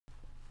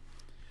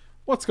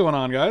What's going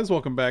on, guys?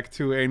 Welcome back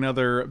to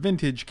another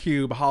Vintage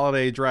Cube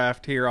holiday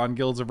draft here on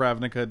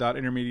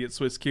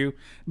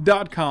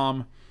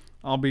guildsofravnica.intermediateswissq.com.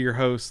 I'll be your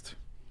host,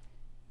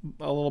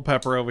 a little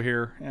Pepper over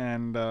here,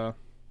 and My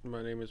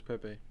name is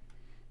Pepe.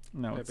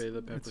 no, Pepe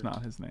the Pepper. it's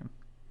not his name.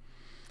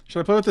 Should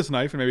I play with this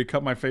knife and maybe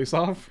cut my face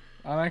off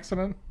on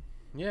accident?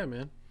 Yeah,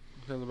 man.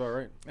 Sounds about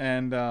right.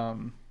 And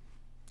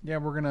yeah,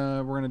 we're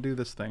gonna do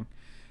this thing.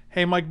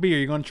 Hey, Mike B, are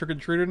you going trick or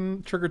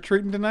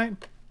treating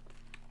tonight?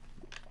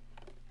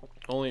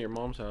 Only at your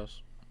mom's house.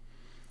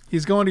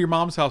 He's going to your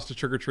mom's house to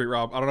trick or treat,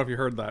 Rob. I don't know if you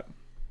heard that.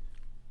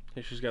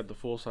 Hey, she's got the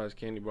full-size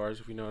candy bars,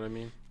 if you know what I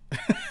mean.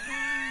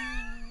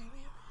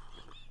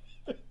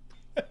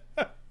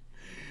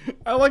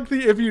 I like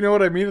the if you know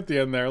what I mean at the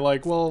end there.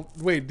 Like, well,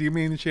 wait, do you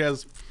mean she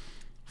has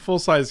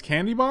full-size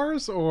candy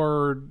bars,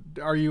 or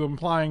are you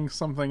implying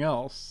something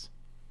else?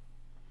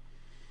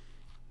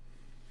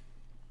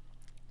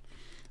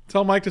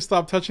 Tell Mike to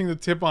stop touching the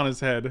tip on his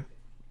head.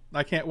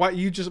 I can't. Why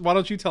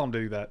don't you tell him to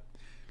do that?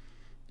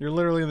 You're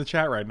literally in the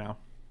chat right now.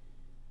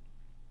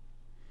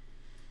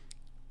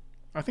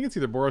 I think it's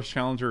either Boros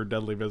Challenger or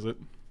Deadly Visit.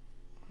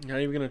 You're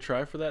not even going to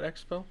try for that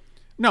X spell?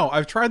 No,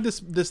 I've tried this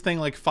thing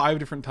like 5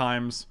 different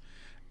times,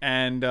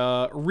 and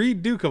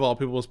Reed Duke of all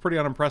people was pretty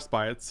unimpressed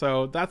by it,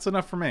 so that's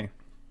enough for me.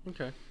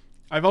 Okay.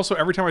 I've also,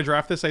 every time I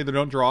draft this, I either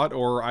don't draw it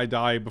or I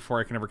die before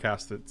I can ever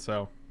cast it,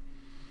 so.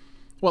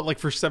 What, like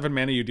for 7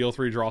 mana you deal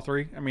 3, draw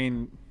 3? I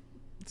mean,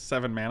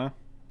 7 mana?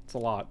 It's a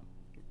lot.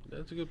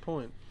 That's a good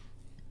point.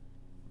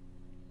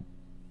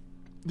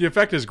 The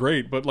effect is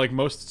great, but like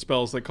most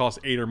spells that cost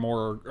 8 or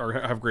more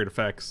have great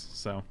effects,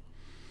 so.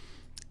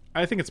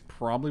 I think it's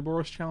probably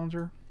Boros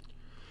Challenger.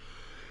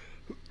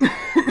 It's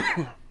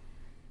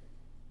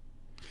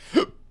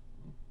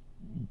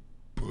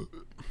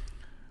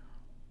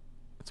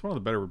one of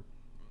the better.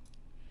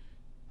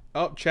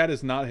 Oh, chat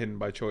is not hidden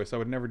by choice. I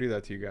would never do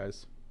that to you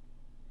guys.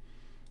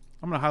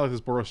 I'm going to highlight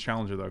this Boros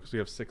Challenger, though, because we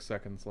have 6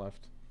 seconds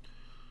left.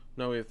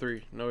 No, we have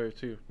 3. No, we have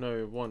 2. No, we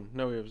have 1.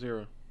 No, we have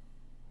 0.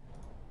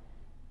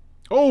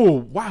 Oh,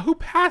 wow. Who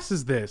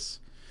passes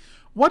this?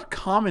 What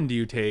common do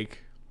you take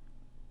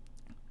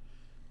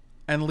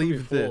and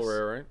leave Full this?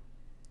 rare, right?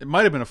 It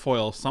might have been a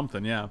foil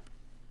something, yeah.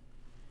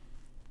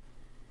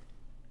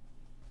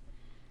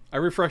 I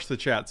refreshed the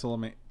chat, so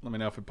let me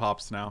know if it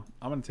pops now.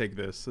 I'm going to take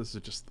this. This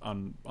is just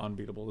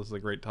unbeatable. This is a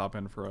great top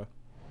end for a...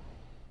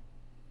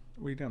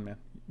 What are you doing, man?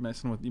 You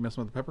messing with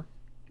the pepper?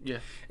 Yeah.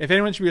 If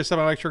anyone should be a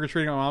semi-like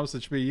trick-or-treating on my mom's,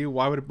 it should be you.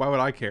 Why would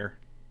I care?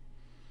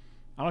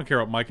 I don't care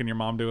what Mike and your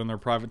mom do in their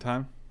private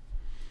time.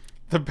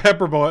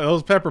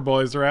 Those pepper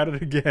boys are at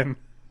it again.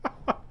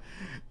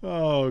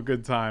 Oh,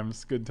 good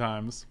times, good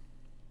times.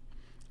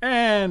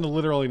 And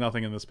literally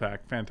nothing in this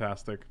pack.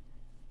 Fantastic.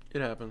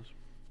 It happens.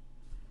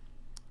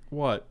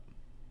 What?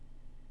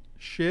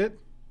 Shit?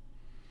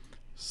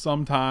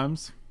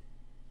 Sometimes.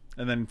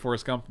 And then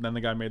Forrest Gump, then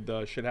the guy made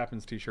the Shit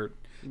Happens t-shirt.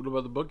 What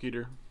about the Book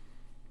Eater?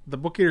 The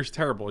Book Eater's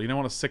terrible. You don't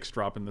want a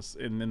 6-drop in this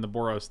in the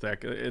Boros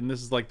deck. And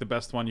this is like the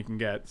best one you can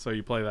get, so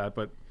you play that,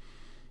 but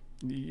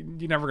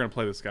you're never going to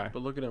play this guy.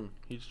 But look at him.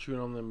 He's chewing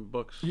on them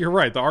books. You're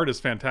right. The art is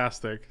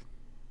fantastic.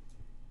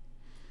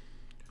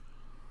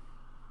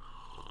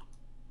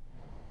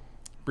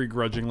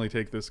 Begrudgingly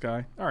take this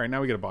guy. All right,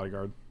 now we get a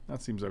bodyguard.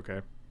 That seems okay.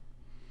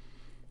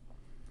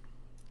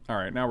 All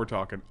right, now we're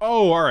talking.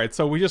 Oh, all right.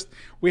 So we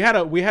hit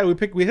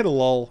a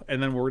lull,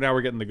 and then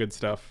we're getting the good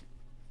stuff.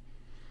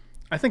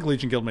 I think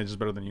Legion Guildmage is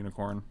better than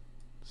Unicorn,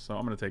 so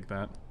I'm gonna take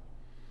that.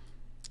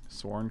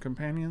 Sworn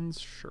Companions,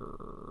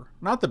 sure.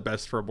 Not the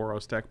best for a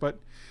Boros deck, but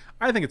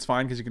I think it's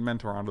fine because you can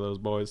mentor onto those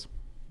boys.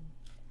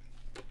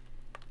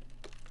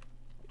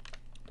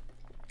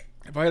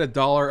 If I had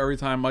 $1 every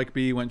time Mike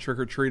B went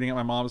trick-or-treating at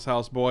my mom's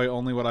house, boy,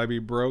 only would I be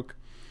broke.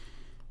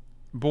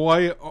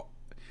 Boy,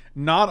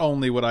 not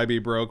only would I be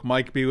broke,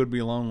 Mike B would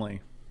be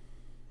lonely.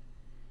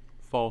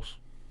 False.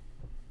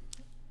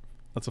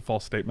 That's a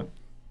false statement.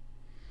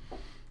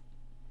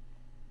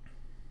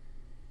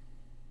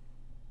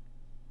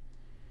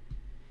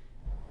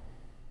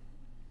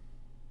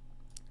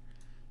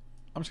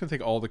 I'm just going to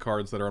take all the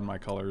cards that are in my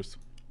colors.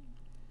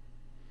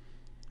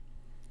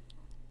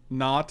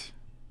 Not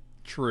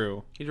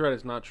true. He's right,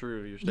 it's not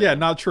true. You're Yeah,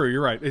 not true.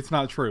 You're right. It's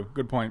not true.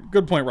 Good point.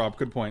 Good point, Rob.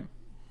 Good point.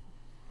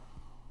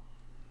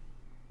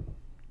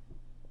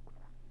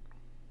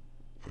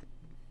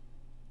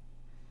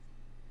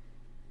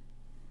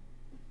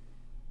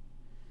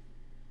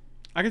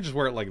 I could just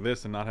wear it like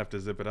this and not have to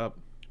zip it up.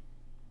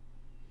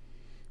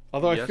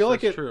 Although Yes, I feel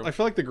like true. I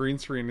feel like the green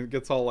screen, it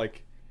gets all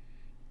like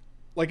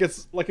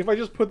it's like if I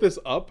just put this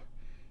up,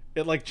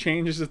 it like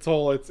changes its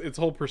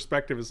whole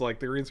perspective. Is like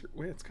the green screen.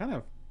 Wait, it's kind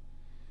of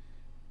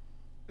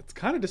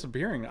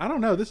disappearing. I don't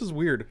know. This is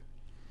weird.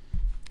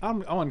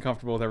 I'm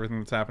uncomfortable with everything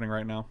that's happening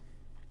right now.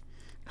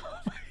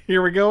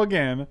 Here we go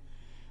again.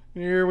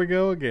 Here we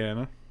go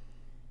again.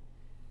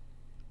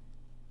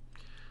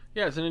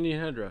 Yeah, it's an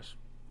Indian headdress.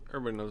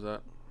 Everybody knows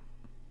that.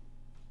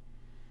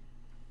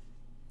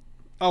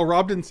 Oh,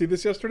 Rob didn't see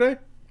this yesterday?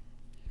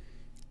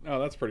 Oh,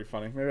 that's pretty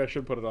funny. Maybe I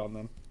should put it on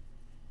then.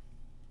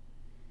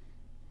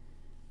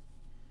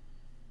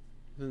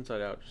 It's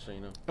inside out, just so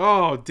you know.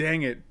 Oh,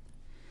 dang it.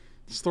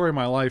 Story of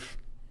my life.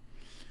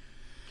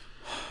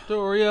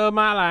 Story of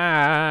my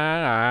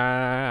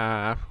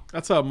life.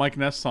 That's a Mike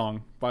Ness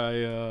song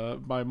by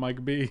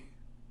Mike B.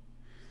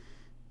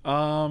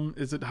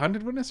 Is it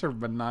Hunted Witness or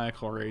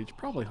Maniacal Rage?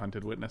 Probably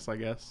Hunted Witness, I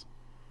guess.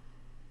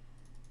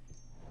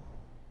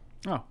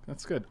 Oh,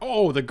 that's good.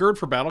 Oh, the Gird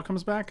for Battle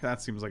comes back?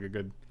 That seems like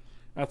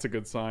that's a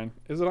good sign.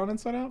 Is it on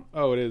Inside Out?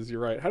 Oh, it is. You're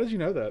right. How did you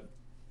know that?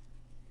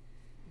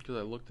 Because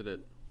I looked at it.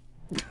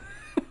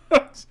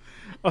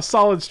 A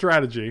solid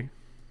strategy.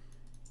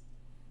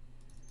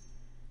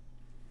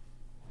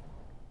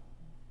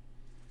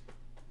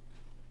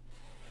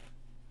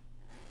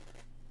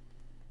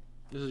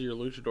 This is your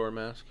luchador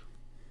mask.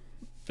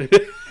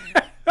 It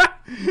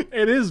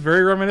is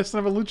very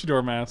reminiscent of a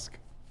luchador mask.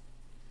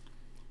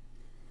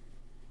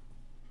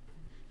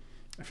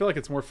 I feel like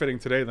it's more fitting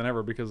today than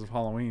ever because of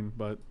Halloween,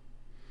 but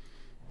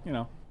you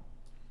know.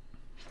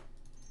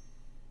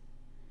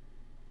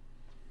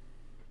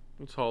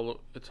 It's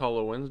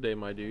Hollow Wednesday,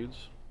 my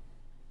dudes.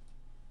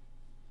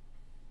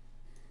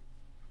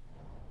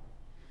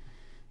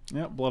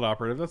 Yeah, Blood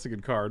Operative. That's a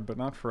good card, but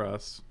not for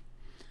us.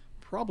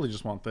 Probably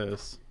just want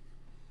this.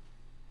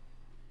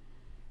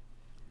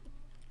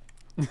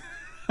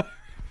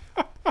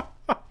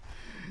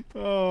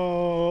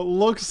 Oh,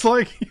 looks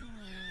like you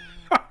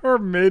are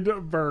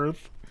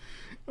mid-birth.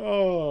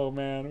 Oh,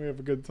 man. We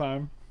have a good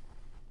time.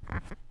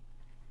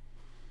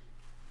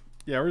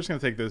 Yeah, we're just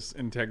going to take this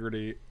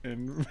integrity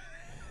and...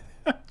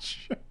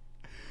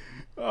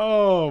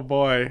 Oh,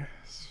 boy.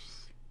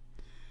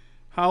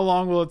 How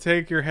long will it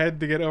take your head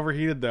to get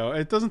overheated, though?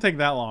 It doesn't take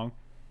that long.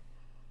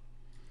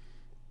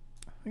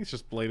 I think it's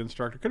just Blade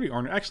Instructor. Could be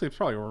Ornery. Actually, it's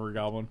probably Ornery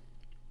Goblin.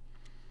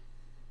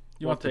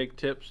 You want to take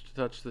tips to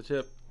touch the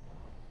tip?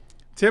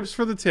 Tips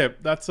for the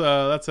tip. That's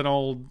an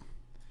old...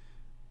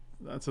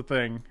 That's a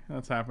thing.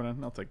 That's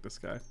happening. I'll take this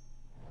guy.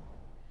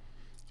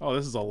 Oh,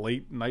 this is a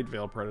late Night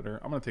Veil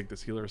Predator. I'm going to take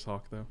this Healer's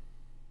Hawk, though.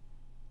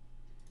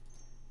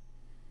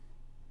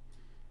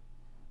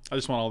 I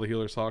just want all the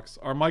Healer's Hawks.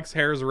 Are Mike's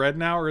hairs red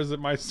now, or is it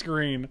my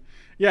screen?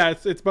 Yeah,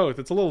 it's both.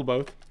 It's a little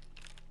both.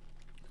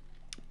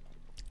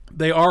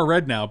 They are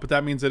red now, but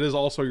that means it is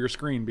also your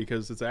screen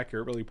because it's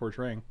accurately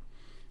portraying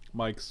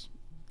Mike's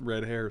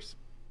red hairs.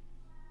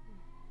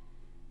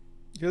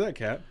 Hear that,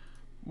 cat?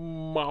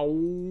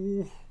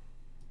 Meow.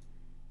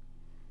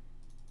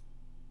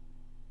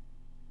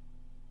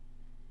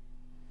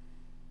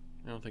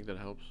 I don't think that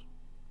helps.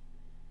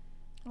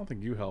 I don't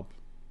think you help.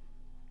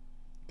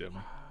 Dim.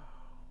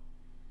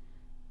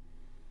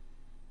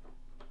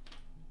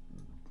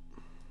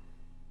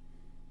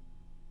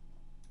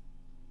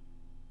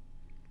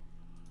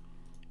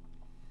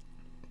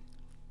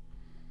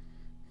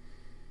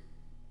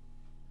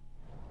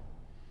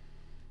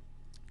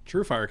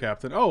 True Fire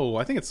Captain. Oh,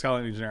 I think it's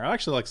Skylight Legionnaire. I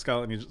actually like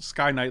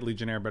Sky Knight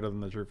Legionnaire better than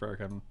the True Fire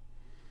Captain.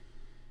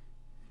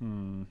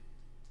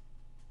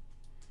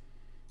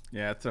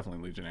 Yeah, it's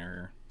definitely Legionnaire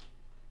here.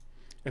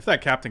 If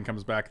that Captain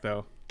comes back,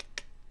 though,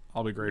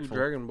 I'll be grateful.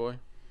 Dragon Boy.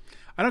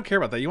 I don't care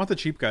about that. You want the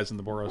cheap guys in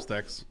the Boros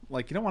decks.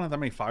 Like, you don't want that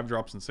many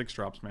 5-drops and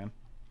 6-drops, man.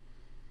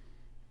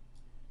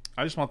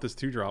 I just want this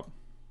 2-drop.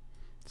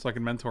 So I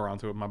can mentor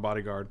onto it with my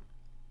bodyguard.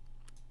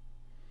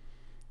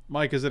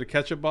 Mike, is it a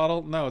ketchup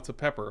bottle? No, it's a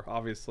pepper,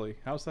 obviously.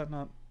 How's that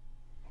not?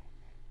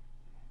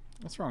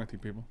 What's wrong with you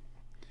people?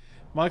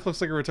 Mike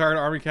looks like a retired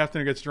army captain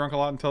who gets drunk a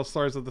lot and tells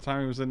stories at the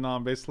time he was in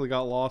Nam. Basically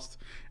got lost,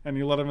 and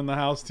you let him in the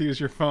house to use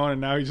your phone,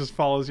 and now he just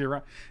follows you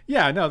around.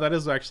 Yeah, no, that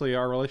is actually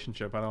our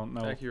relationship. I don't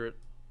know. Accurate.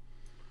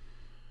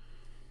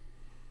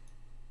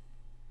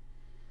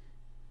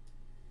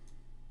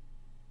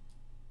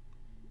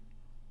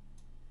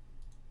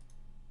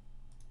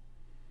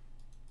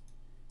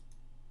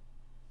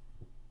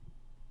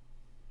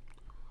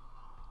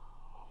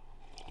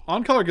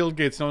 On-color guild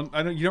gates you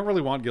don't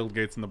really want guild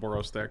gates in the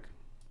Boros deck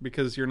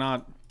because you're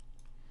not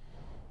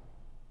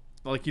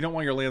like you don't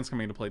want your lands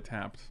coming into play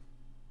tapped.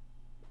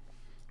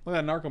 Look at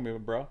that narco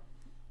movement, bro.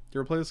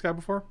 You ever play this guy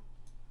before?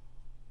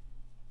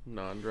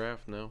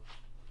 Non-draft, no.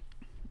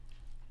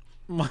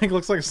 Mike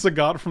looks like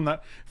Sagat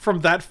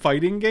from that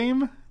fighting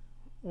game.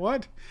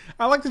 What?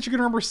 I like that you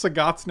can remember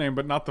Sagat's name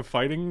but not the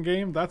fighting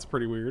game. That's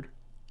pretty weird.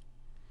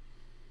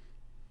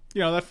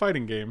 You know, that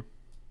fighting game.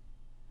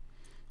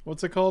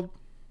 What's it called?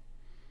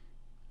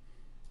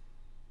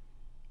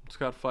 It's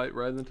got fight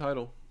right in the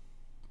title.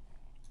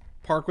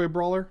 Parkway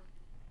Brawler?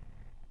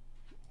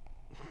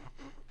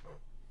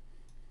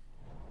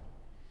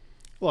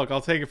 Look,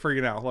 I'll take it for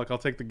you now. Look, I'll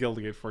take the guild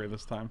gate for you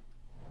this time.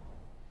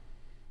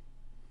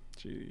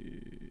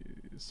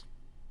 Jeez.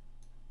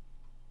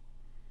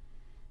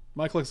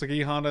 Mike looks like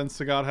E Honda and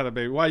Sagat had a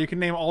baby. Wow, you can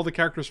name all the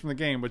characters from the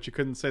game, but you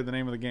couldn't say the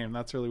name of the game.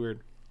 That's really weird.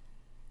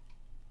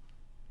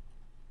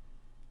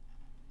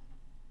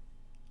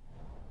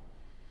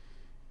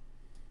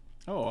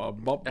 Oh,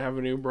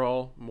 Avenue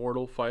Brawl,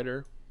 Mortal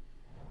Fighter.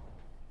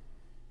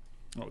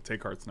 Oh,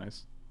 take heart's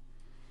nice.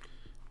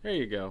 There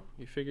you go.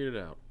 You figured it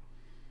out.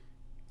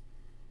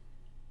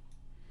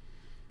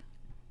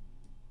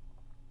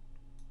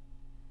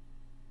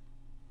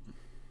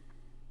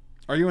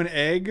 Are you an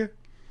egg?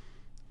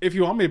 If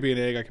you want me to be an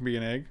egg, I can be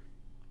an egg.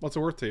 What's it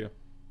worth to you?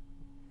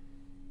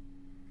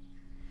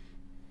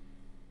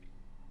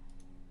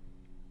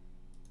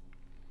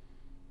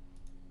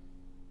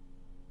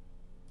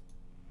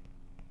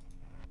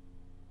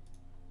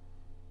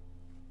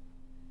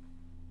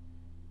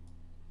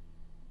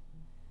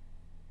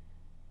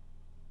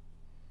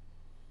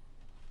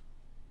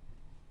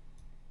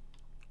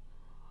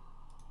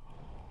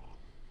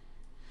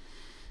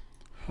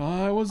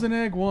 I was an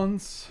egg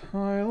once.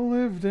 I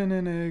lived in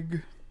an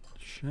egg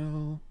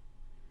shell.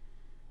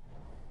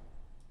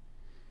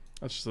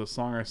 That's just a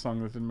song I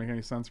sung that didn't make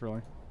any sense,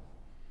 really.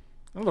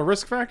 Oh, the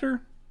risk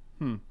factor?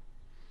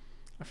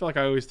 I feel like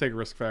I always take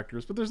risk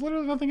factors, but there's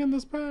literally nothing in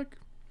this pack.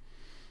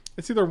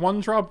 It's either one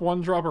drop,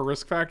 or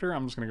risk factor.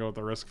 I'm just going to go with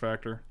the risk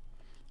factor.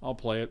 I'll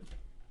play it.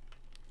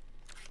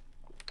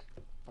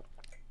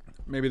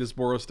 Maybe this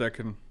Boros deck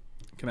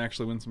can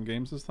actually win some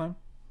games this time.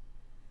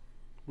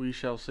 We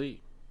shall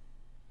see.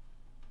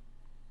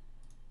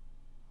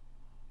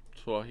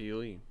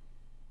 Swahili.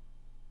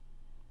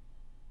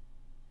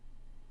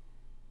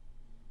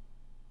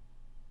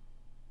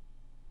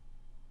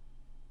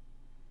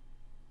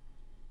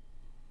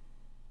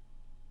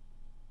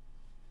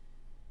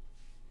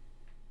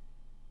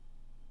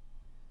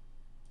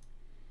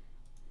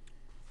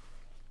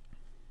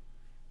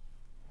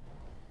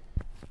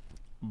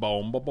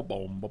 Boom, boom, boom,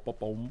 boom, boom,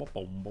 boom,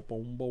 boom, boom,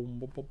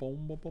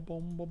 boom,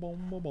 boom,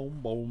 boom, boom,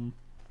 boom.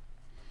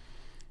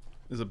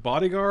 Is it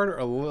Bodyguard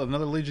or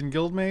another Legion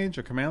Guild Mage?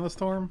 A Command the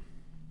Storm?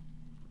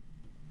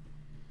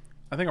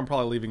 I think I'm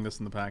probably leaving this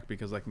in the pack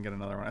because I can get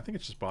another one. I think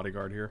it's just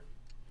Bodyguard here.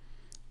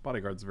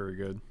 Bodyguard's very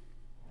good.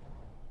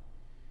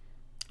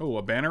 Oh,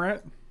 a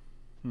Banneret?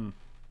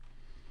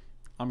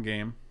 I'm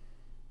game.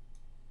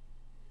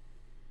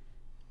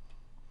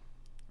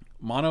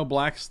 Mono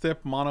Black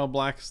Stip, Mono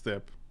Black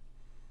Stip.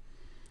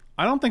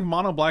 I don't think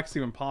Mono Black's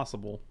even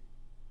possible.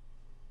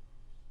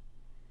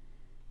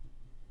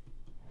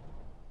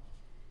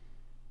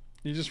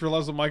 You just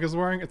realized what Mike is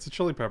wearing? It's a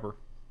chili pepper.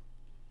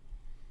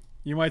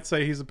 You might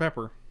say he's a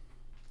pepper.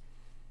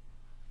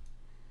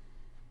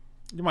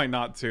 You might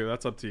not too.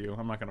 That's up to you.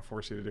 I'm not going to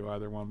force you to do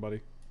either one, buddy.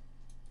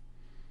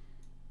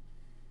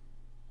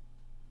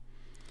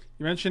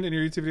 You mentioned in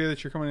your YouTube video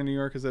that you're coming to New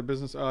York. Is that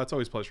business? It's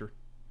always a pleasure.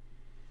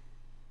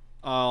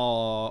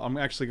 I'm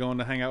actually going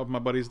to hang out with my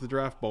buddies, the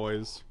Draft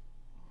Boys.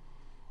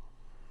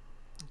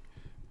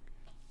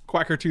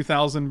 Quacker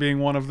 2000 being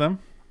one of them.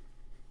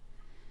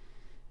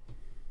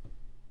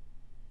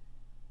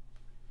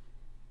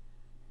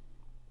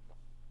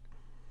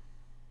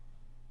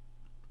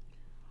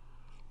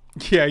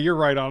 Yeah, you're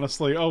right,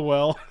 honestly. Oh,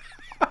 well.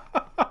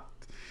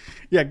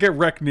 Yeah, get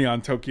wrecked,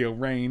 Neon Tokyo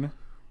Rain.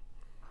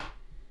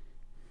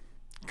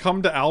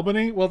 Come to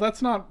Albany? Well,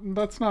 that's not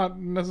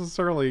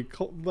necessarily,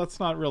 that's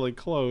not really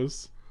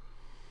close.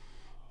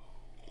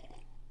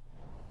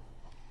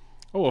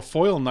 Oh, a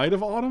foil Knight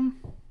of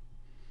Autumn?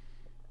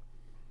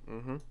 I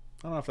don't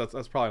know if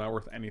that's probably not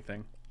worth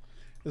anything.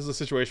 This is a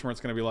situation where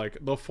it's going to be like,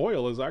 the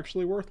foil is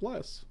actually worth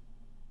less.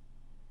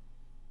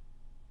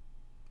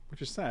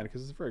 Which is sad,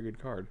 because it's a very good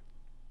card.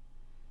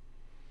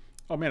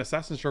 Oh man,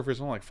 Assassin's Trophy is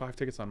only like 5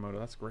 tickets on Moto.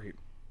 That's great.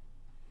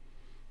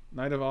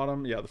 Knight of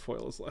Autumn. Yeah, the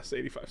foil is less.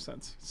 85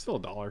 cents. It's still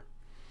 $1.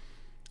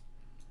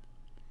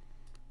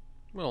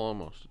 Well,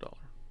 almost $1.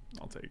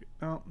 I'll take it.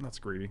 Oh, that's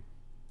greedy.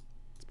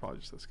 It's probably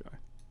just this guy.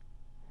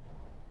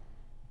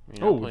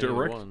 Oh,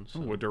 direct. One,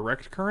 so. Oh, a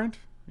direct current?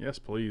 Yes,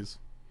 please.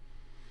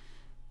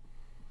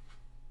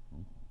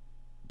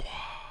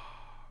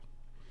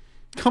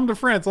 Come to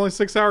France. Only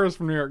 6 hours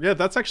from New York. Yeah,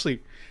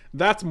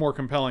 that's more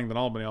compelling than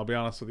Albany, I'll be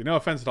honest with you. No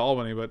offense to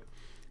Albany, but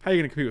how are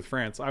you going to compete with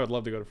France? I would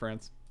love to go to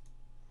France.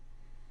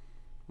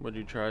 Would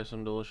you try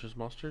some delicious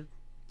mustard?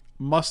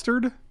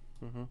 Mustard?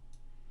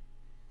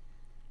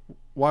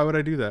 Why would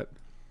I do that?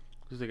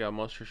 Because they got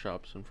mustard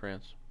shops in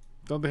France.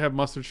 Don't they have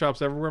mustard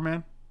shops everywhere,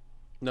 man?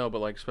 No, but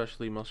like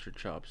specialty mustard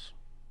shops.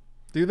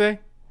 Do they?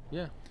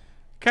 Yeah.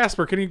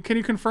 Casper, can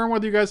you confirm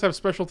whether you guys have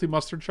specialty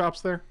mustard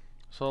shops there?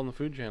 Saw on the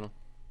Food Channel.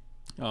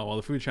 Oh, well,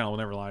 the Food Channel will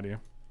never lie to you.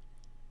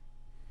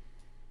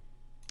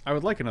 I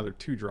would like another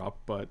 2-drop,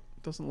 but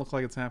it doesn't look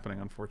like it's happening,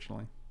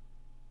 unfortunately.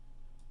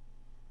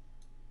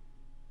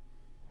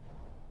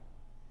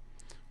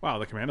 Wow,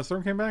 the Commando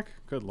Storm came back?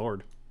 Good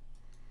lord.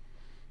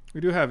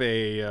 We do have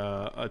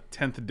a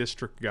 10th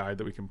District guide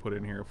that we can put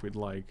in here if we'd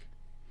like.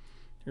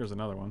 Here's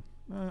another one.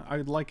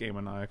 I'd like a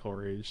Maniacal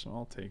Rage, so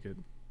I'll take it.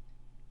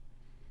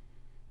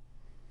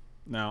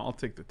 Now, I'll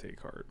take the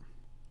Take Heart.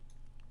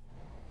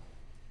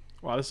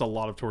 Wow, this is a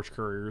lot of Torch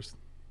Couriers.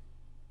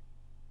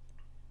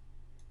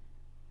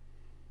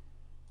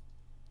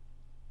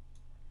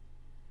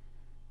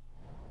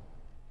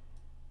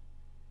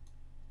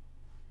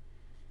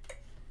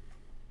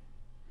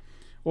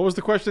 What was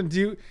the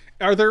question?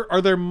 Are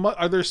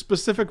there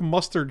specific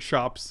mustard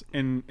shops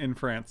in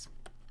France?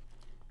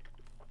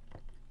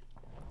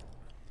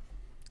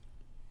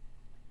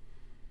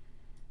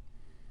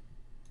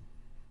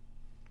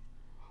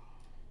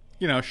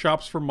 You know,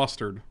 shops for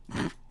mustard.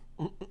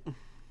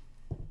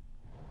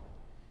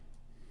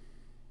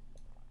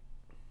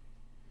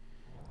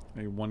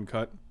 one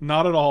cut.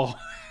 Not at all.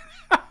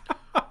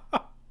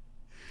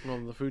 Well,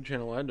 the Food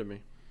Channel lied to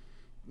me.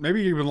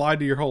 Maybe you've been lied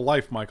to your whole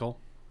life, Michael.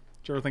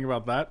 Did you ever think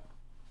about that?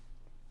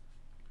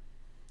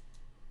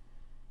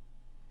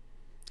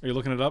 Are you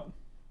looking it up?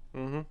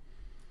 Mm-hmm.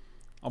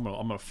 I'm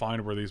gonna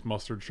find where these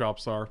mustard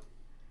shops are.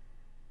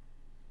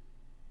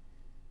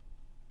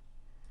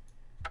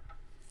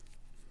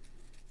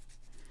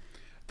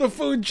 The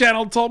Food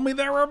Channel told me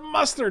there were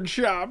mustard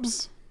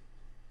shops.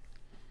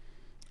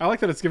 I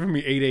like that it's giving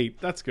me 8/8.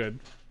 That's good.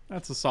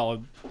 That's a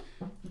solid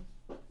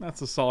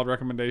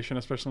recommendation,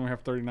 especially when we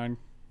have 39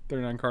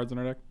 cards in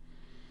our deck.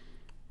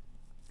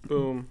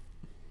 Boom.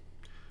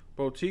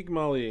 Boutique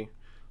Molly.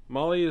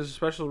 Molly is a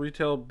special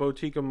retail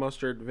boutique of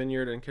mustard,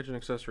 vineyard, and kitchen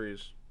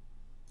accessories.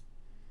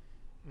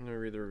 Let me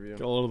read the review.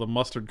 Got a little of the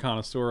mustard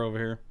connoisseur over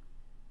here.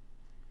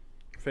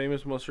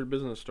 Famous mustard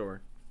business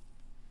store.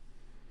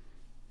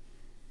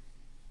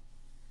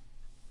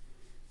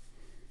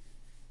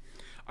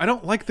 I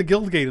don't like the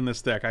Guildgate in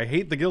this deck. I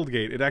hate the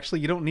Guildgate. It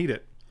actually, you don't need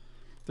it.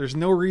 There's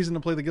no reason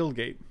to play the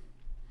Guildgate.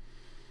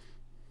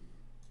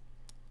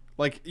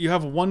 Like, you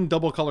have one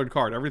double-colored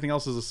card. Everything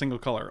else is a single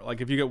color.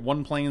 Like, if you get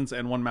one Plains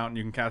and one Mountain,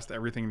 you can cast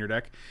everything in your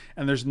deck.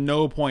 And there's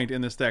no point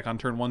in this deck on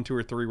turn 1, 2,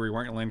 or 3 where you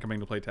want your land coming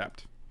to play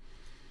tapped.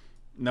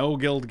 No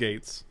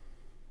Guildgates.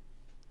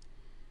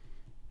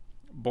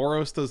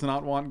 Boros does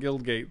not want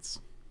Guildgates.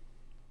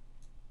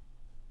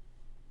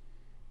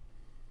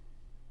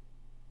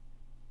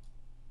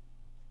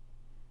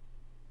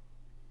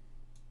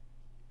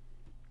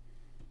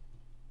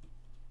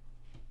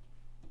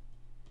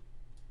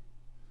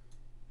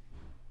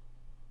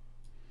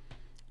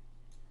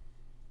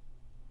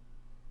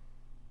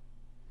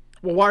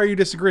 Well, why are you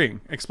disagreeing?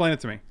 Explain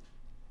it to me.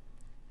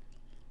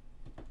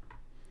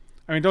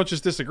 I mean, don't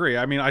just disagree.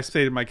 I mean, I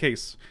stated my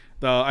case.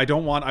 I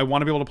want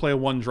to be able to play a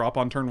 1-drop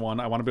on turn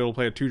 1. I want to be able to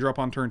play a 2-drop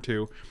on turn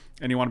 2.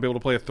 And you want to be able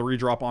to play a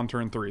 3-drop on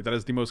turn 3. That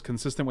is the most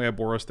consistent way a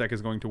Boros deck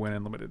is going to win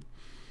Unlimited.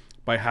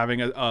 By having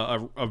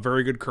a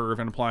very good curve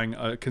and applying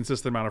a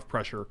consistent amount of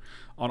pressure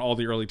on all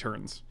the early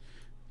turns.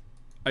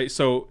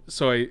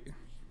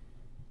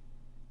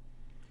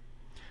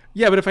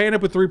 Yeah, but if I end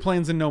up with 3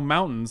 Plains and no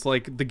mountains,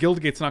 like, the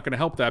Guildgate's not going to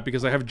help that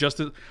because I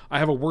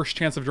have a worse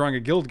chance of drawing a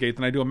Guildgate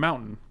than I do a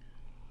mountain.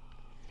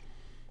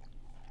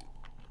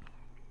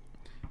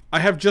 I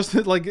have just,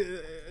 like,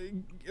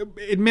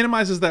 it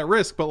minimizes that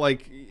risk, but,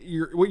 like,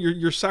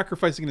 you're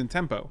sacrificing it in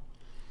tempo.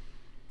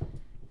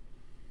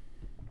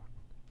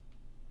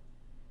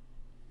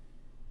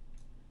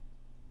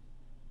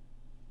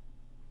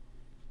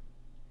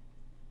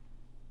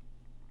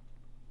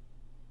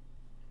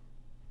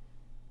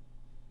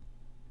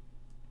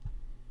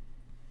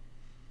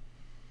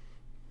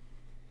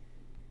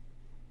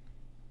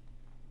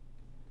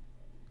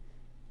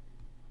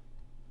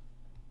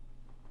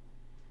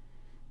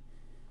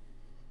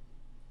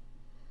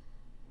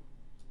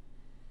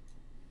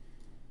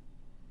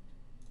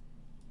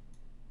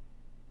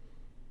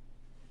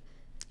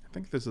 I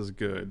think this is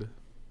good.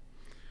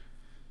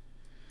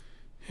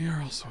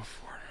 You're also a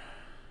 4.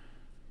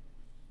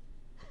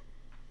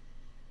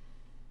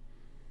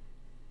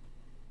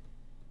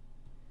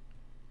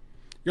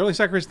 Your only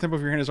sacrifice tempo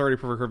of your hand is already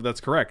perfect curve.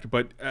 That's correct.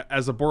 But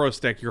as a Boros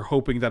deck, you're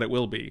hoping that it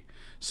will be.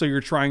 So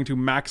you're trying to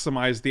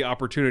maximize the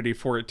opportunity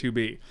for it to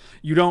be.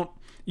 You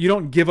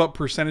don't give up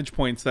percentage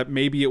points that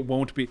maybe it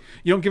won't be.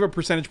 You don't give up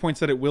percentage points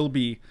that it will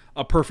be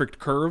a perfect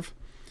curve.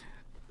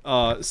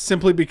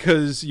 Simply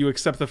because you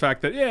accept the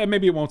fact that, yeah,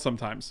 maybe it won't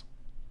sometimes.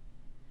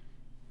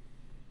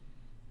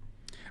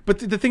 But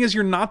the thing is,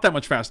 you're not that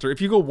much faster. If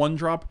you go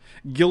 1-drop,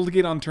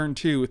 Guildgate on turn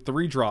 2,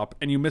 3-drop,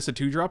 and you miss a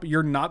 2-drop,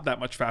 you're not that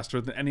much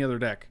faster than any other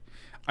deck.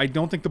 I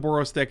don't think the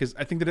Boros deck is...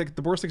 I think the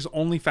Boros deck is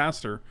only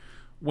faster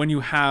when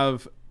you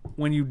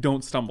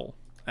don't stumble.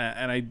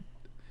 And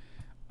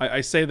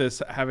I say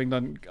this having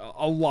done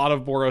a lot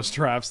of Boros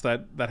drafts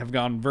that have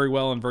gone very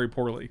well and very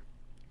poorly.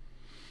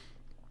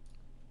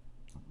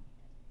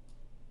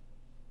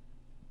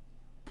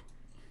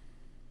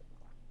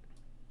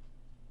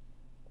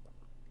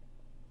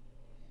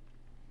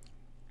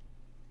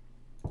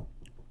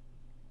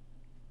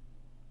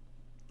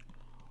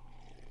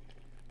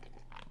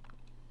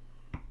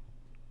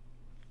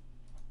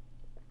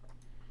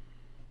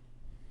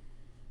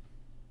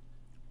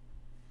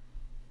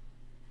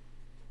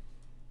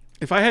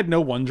 If I had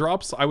no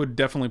 1-drops, I would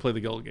definitely play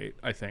the Guildgate,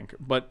 I think.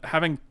 But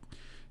having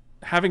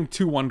 2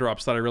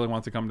 1-drops that I really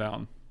want to come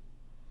down.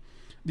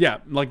 Yeah,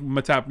 like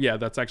Matap, yeah,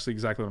 that's actually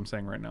exactly what I'm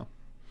saying right now.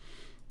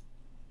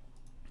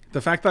 The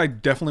fact that I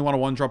definitely want a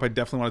 1-drop, I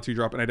definitely want a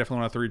 2-drop, and I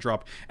definitely want a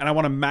 3-drop, and I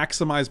want to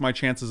maximize my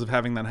chances of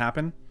having that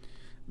happen,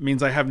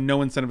 means I have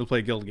no incentive to play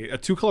a Guildgate. A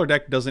 2-color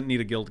deck doesn't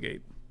need a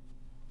Guildgate.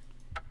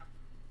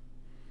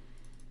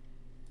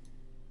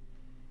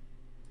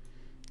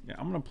 Yeah,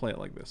 I'm going to play it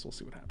like this. We'll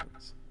see what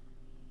happens.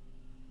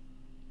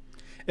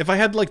 If I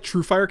had, like,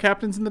 True Fire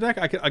Captains in the deck,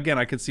 I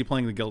could see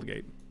playing the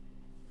Guildgate.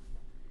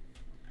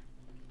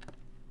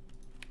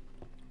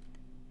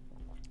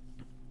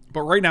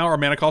 But right now, our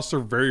mana costs are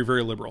very,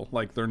 very liberal.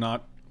 Like, they're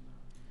not...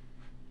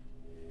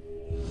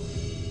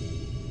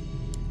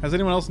 Has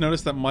anyone else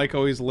noticed that Mike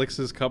always licks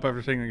his cup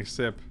after taking a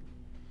sip?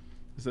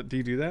 Do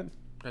you do that?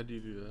 I do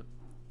that.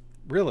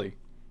 Really?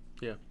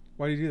 Yeah.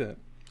 Why do you do that?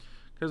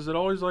 Because it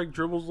always like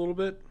dribbles a little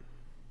bit.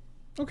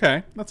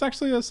 Okay, that's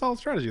actually a solid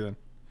strategy then.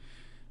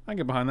 I can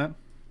get behind that.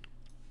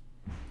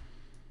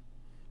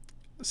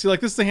 See, like,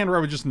 this is a hand where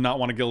I would just not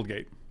want a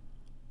Guildgate.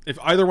 If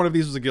either one of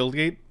these was a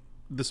Guildgate,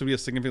 this would be a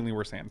significantly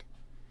worse hand.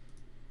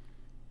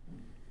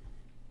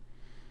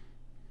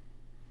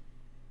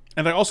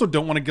 And I also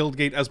don't want a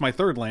Guildgate as my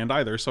third land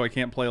either, so I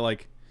can't play,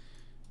 like...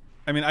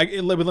 I mean,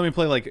 it would let me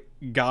play, like,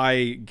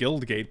 Guy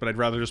Guildgate, but I'd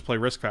rather just play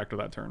Risk Factor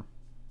that turn.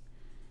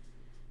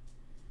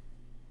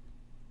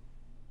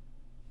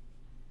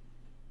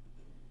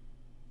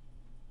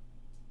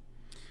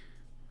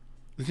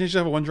 The chance to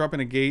have a 1-drop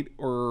and a gate,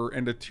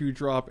 and a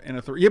 2-drop and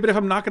a 3. Yeah, but if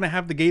I'm not going to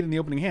have the gate in the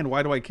opening hand,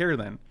 why do I care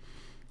then?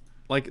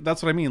 Like,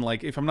 that's what I mean.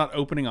 Like, if I'm not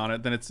opening on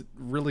it, then it's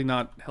really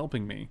not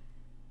helping me.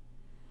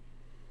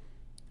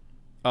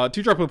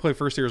 2-drop would play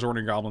first tier as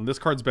Ordering Goblin. This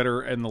card's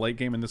better in the late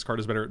game, and this card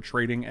is better at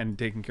trading and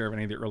taking care of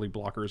any of the early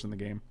blockers in the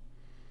game.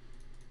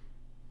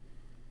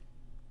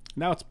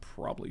 Now it's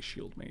probably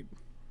Shieldmate.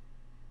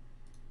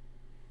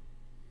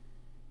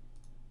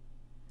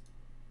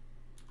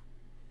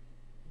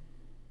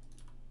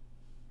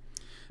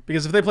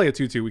 Because if they play a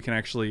 2-2, we can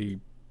actually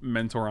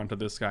mentor onto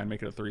this guy and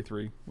make it a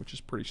 3-3, which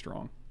is pretty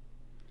strong.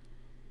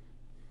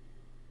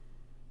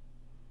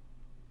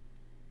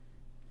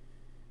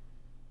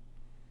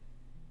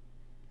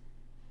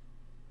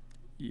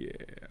 Yeah.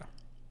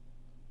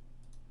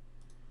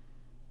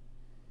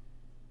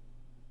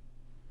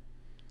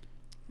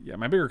 Yeah,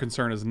 my bigger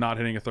concern is not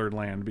hitting a third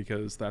land,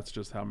 because that's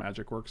just how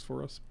Magic works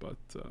for us, but...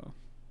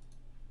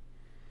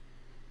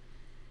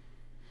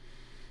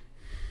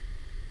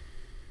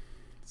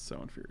 so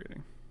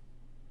infuriating.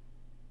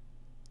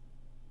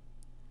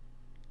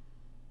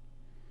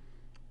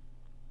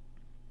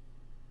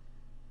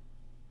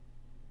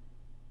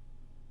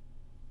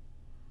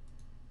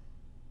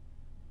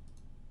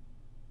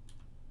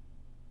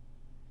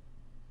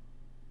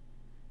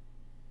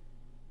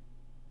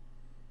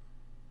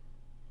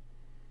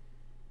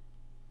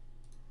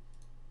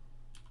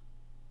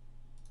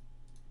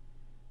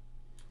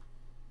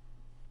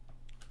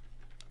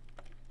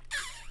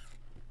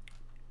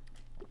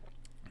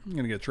 I'm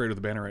going to get traded with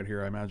the banner right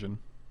here, I imagine.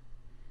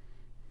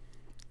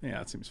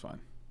 Yeah, it seems fine.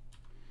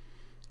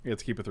 Yeah,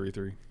 let's keep a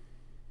 3-3.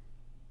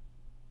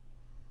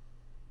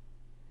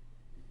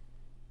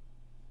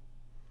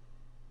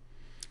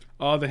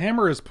 The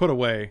hammer is put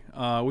away.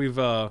 We've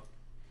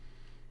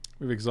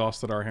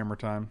exhausted our hammer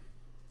time.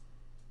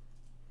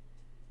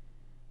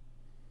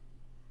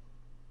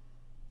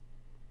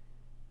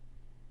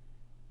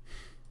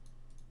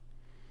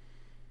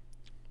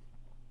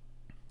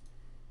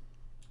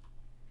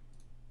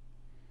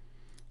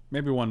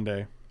 Maybe one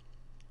day.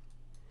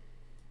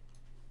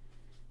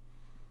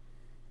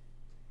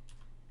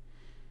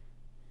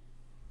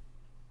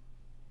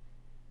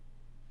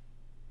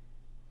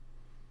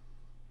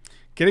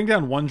 Getting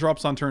down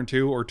 1-drops on turn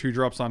 2 or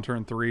 2-drops on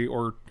turn 3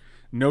 or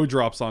no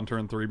drops on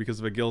turn 3 because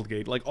of a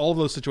Guildgate, like, all of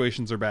those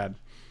situations are bad.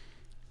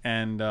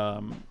 And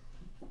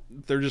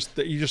they're just,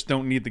 you just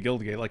don't need the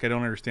Guildgate. Like, I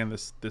don't understand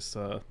this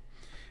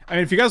I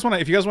mean, if you guys want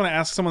to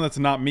ask someone that's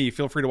not me,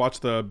 feel free to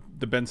watch the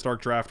Ben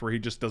Stark draft where he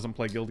just doesn't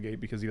play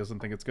Guildgate because he doesn't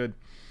think it's good.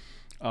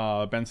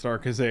 Ben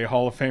Stark is a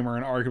Hall of Famer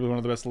and arguably one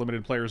of the best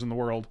limited players in the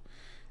world,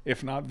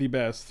 if not the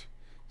best.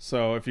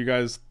 So if you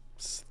guys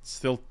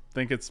still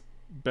think it's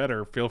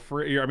better, feel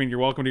free. I mean, you're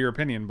welcome to your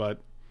opinion,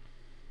 but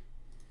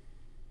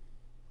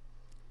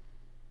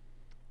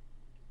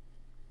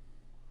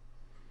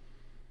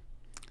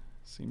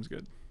seems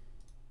good.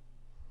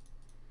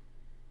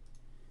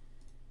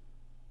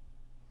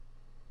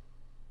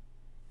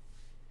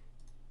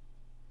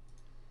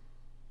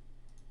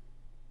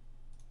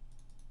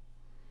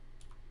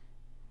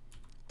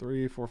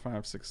 Three, 4,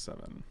 5, 6,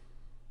 7.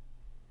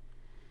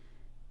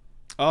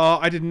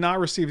 I did not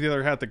receive the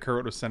other hat that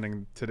Kerwit was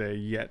sending today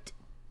yet.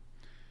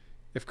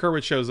 If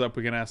Kerwit shows up,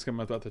 we can ask him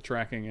about the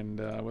tracking and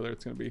whether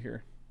it's going to be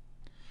here.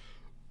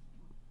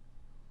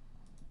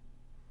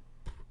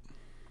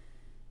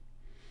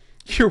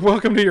 You're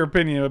welcome to your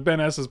opinion, but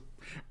Ben S is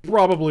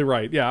probably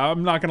right. Yeah,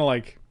 I'm not going to,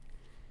 like...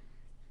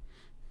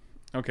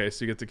 Okay,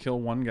 so you get to kill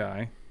one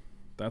guy.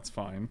 That's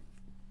fine.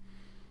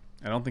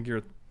 I don't think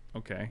you're...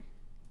 Okay.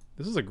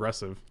 This is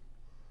aggressive.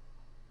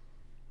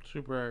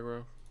 Super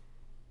aggro.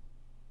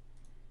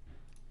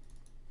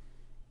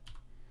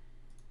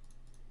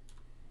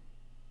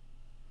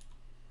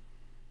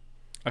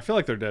 I feel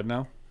like they're dead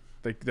now.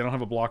 They don't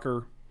have a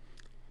blocker.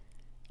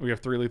 We have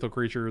 3 lethal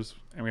creatures,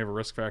 and we have a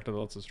risk factor that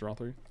lets us draw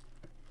 3.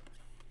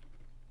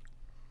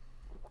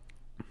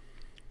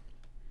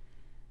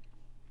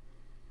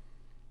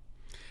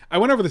 I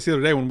went over this the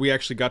other day when we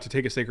actually got to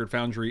take a Sacred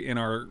Foundry in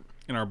our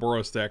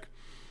Boros deck,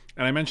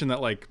 and I mentioned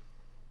that, like,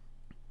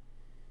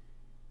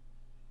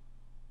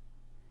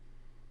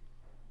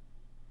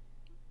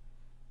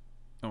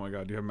 oh my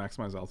god, do you have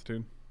maximized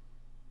altitude?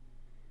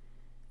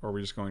 Or are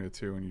we just going to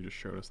 2 and you just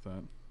showed us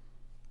that?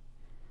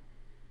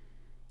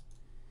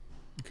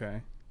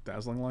 Okay.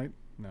 Dazzling Light?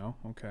 No?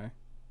 Okay.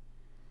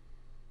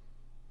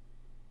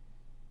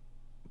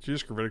 Did you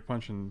just Gravitic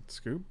Punch and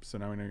Scoop? So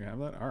now we know you have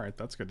that? Alright,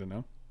 that's good to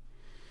know.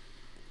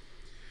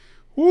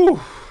 Woo!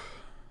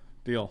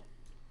 Deal.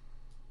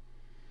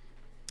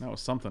 That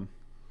was something.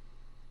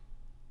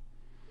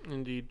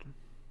 Indeed.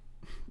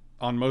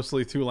 On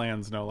mostly 2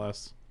 lands, no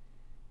less.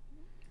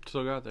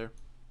 Still got there.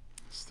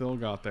 Still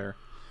got there.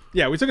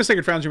 Yeah, we took a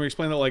Sacred Foundry and we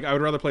explained that, like, I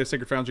would rather play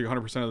Sacred Foundry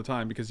 100% of the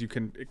time because it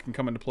can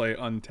come into play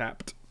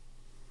untapped.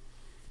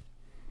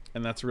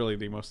 And that's really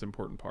the most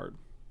important part.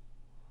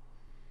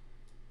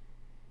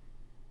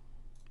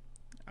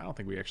 I don't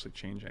think we actually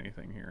change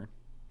anything here.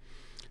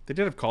 They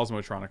did have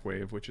Cosmotronic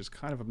Wave, which is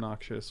kind of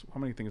obnoxious. How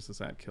many things does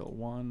that kill?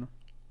 1,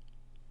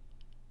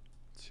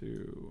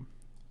 2,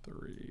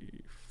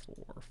 3, 4,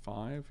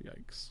 5.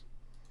 Yikes.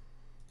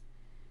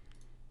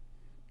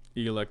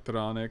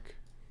 Electronic.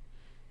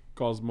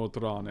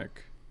 Cosmotronic.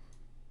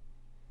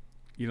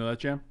 You know that,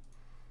 Jam?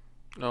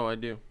 Oh, I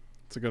do.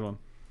 It's a good one.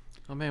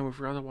 Oh man, we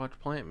forgot to watch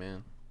Plant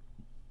Man.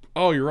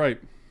 Oh, you're right.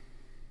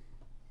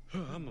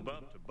 I'm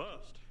about to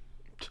bust.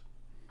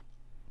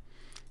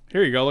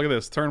 Here you go. Look at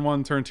this. Turn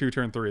 1, turn 2,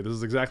 turn 3. This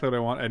is exactly what I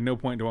want. At no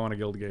point do I want a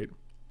Guildgate.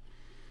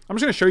 I'm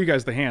just going to show you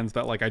guys the hands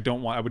that, like, I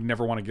would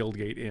never want a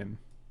Guildgate in.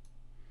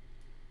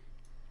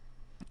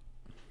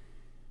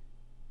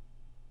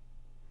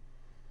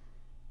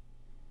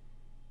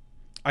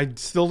 I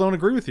still don't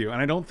agree with you,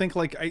 and I don't think,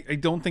 like, I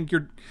don't think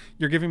you're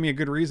giving me a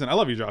good reason. I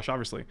love you, Josh,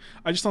 obviously.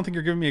 I just don't think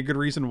you're giving me a good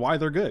reason why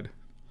they're good.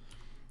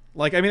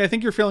 Like, I mean, I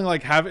think you're feeling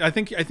like I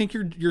think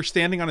you're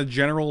standing on a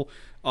general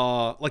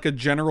like a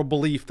general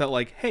belief that,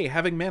 like, hey,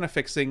 having mana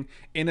fixing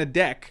in a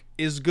deck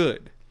is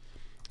good.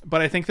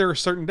 But I think there are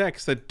certain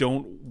decks that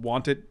don't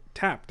want it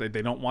tapped. They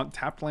don't want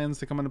tapped lands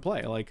to come into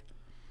play. Like,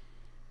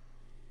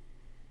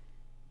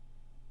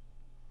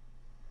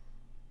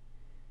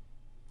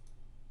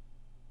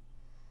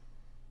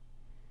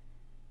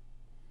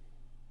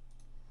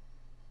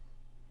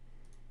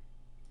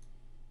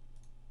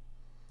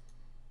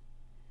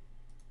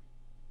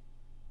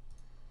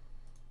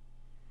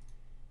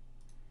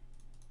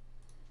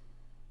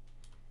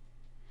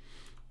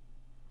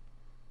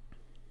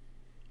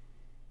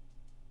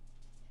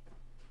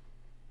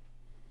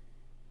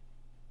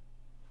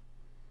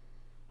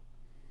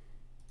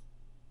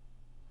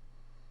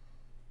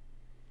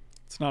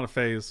 it's not a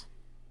phase.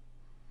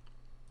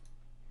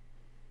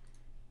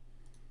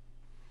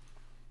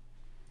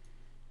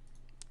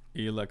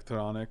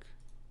 Electronic.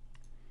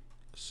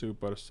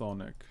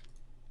 Supersonic.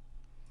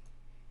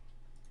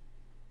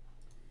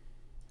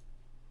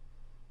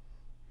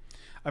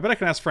 I bet I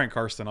can ask Frank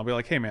Karsten. I'll be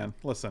like, hey man,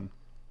 listen.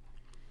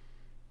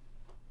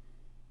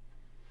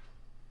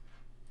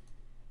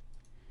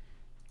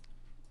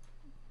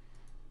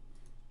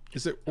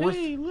 Is it worth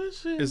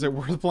Is it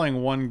worth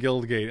playing 1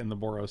 Guildgate in the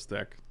Boros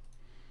deck?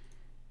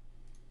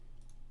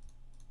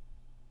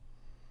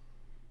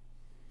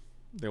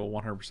 They will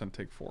 100%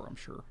 take 4, I'm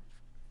sure.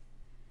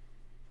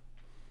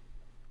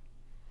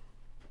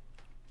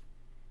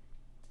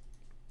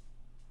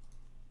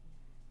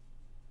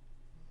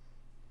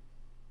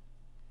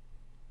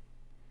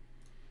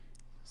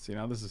 See,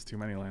 now this is too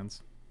many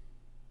lands.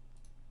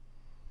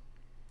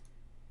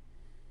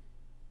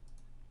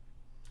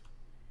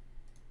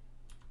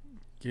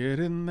 Get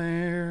in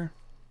there.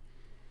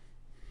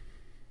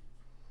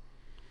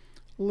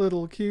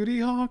 Little cutie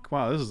hawk.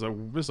 Wow, this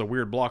is a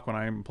weird block when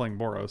I'm playing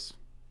Boros.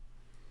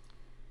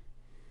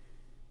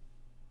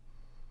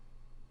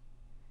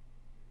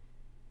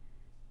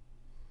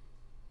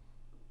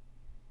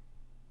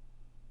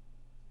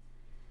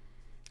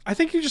 I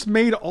think you just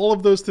made all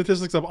of those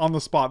statistics up on the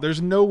spot.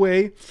 There's no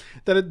way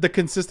that the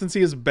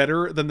consistency is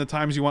better than the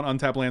times you want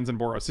untapped lands in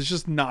Boros. It's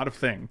just not a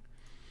thing.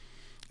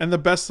 And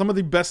some of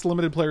the best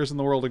limited players in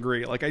the world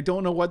agree. Like, I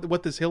don't know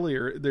what this hill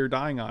they're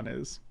dying on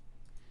is.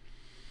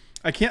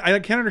 I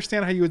can't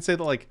understand how you would say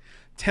that, like,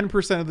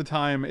 10% of the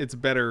time it's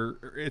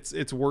better.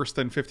 It's worse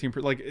than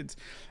 15%. Like,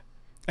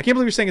 I can't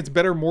believe you're saying it's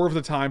better more of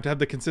the time to have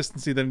the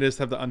consistency than it is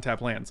to have the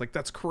untapped lands. Like,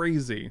 that's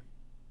crazy.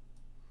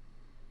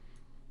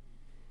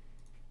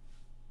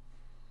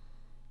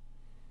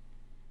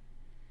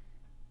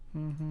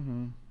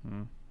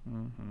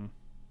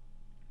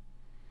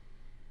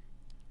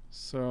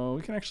 So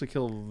we can actually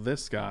kill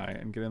this guy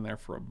and get in there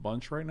for a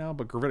bunch right now,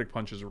 but Gravitic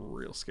Punch is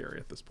real scary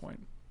at this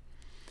point.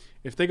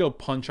 If they go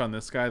punch on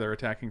this guy, they're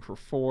attacking for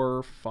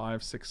 4,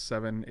 5, 6,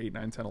 7, 8,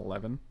 9, 10,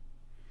 11.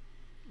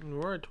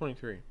 We're at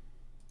 23.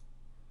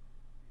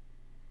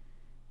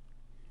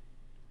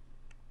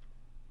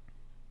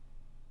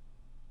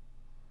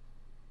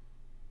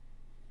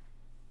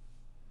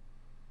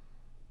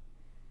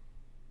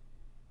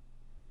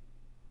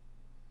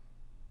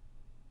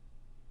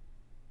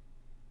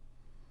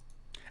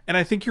 And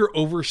I think you're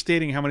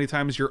overstating how many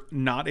times you're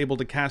not able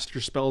to cast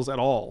your spells at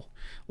all.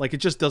 Like, it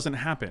just doesn't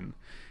happen.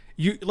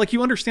 You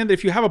understand that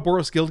if you have a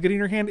Boros Guildgate in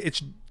your hand,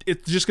 it's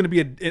just going to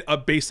be a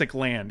basic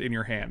land in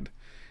your hand.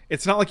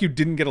 It's not like you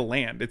didn't get a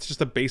land. It's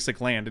just a basic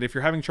land. And if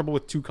you're having trouble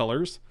with 2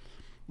 colors,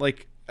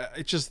 like,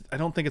 I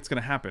don't think it's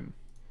going to happen.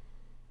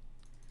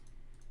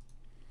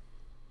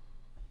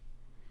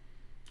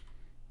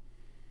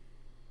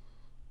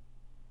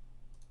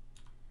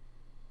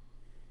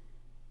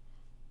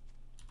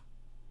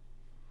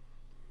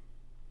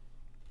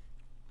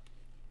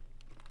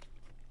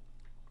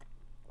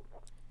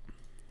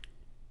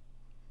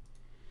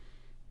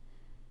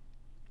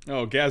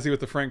 Oh, Gazzy with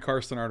the Frank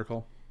Karsten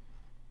article.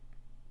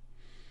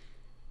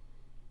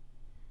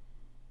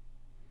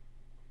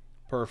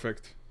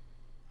 Perfect.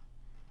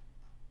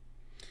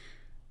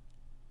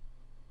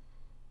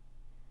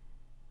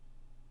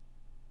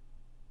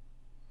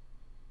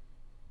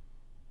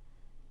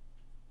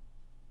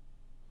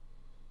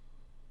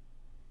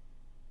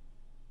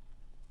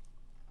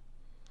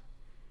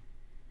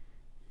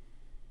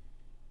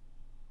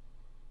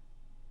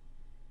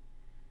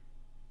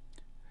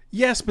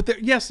 Yes,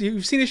 but yes,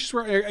 you've seen issues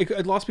where I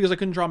lost because I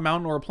couldn't draw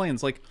mountain or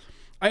plains. Like,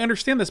 I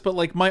understand this, but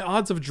like my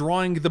odds of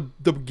drawing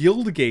the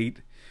guild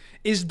gate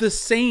is the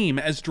same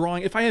as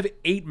drawing. If I have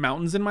 8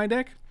 mountains in my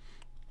deck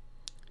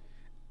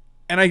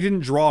and I didn't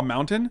draw a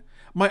mountain,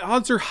 my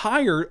odds are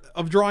higher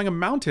of drawing a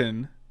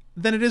mountain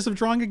than it is of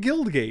drawing a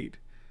guild gate.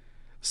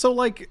 So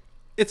like,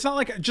 it's not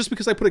like just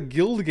because I put a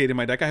guild gate in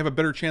my deck, I have a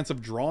better chance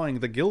of drawing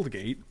the guild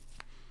gate.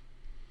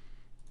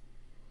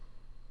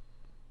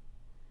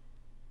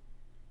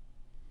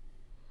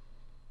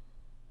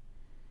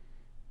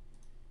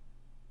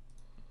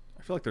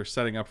 I feel like they're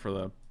setting up for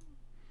the...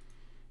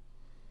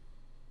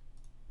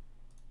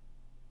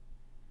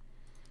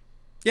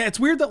 Yeah, it's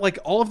weird that like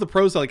all of the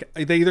pros, like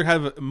they either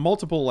have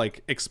multiple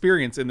like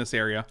experience in this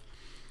area,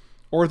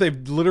 or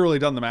they've literally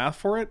done the math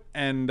for it,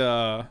 and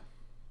you're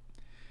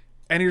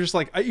just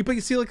like, but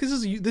you see, like this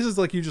is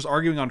like you just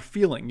arguing on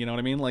feeling, you know what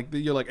I mean? Like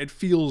you're like, it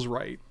feels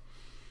right.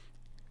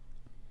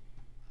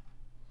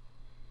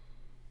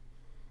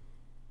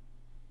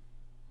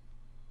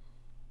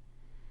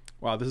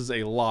 Wow, this is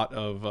a lot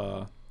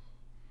of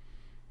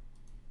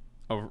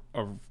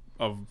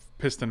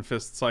piston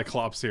fist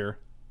Cyclops here.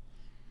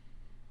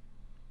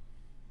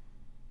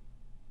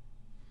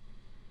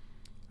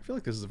 I feel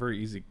like this is very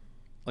easy.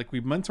 Like we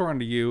mentor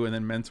onto you and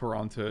then mentor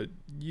onto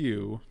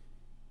you.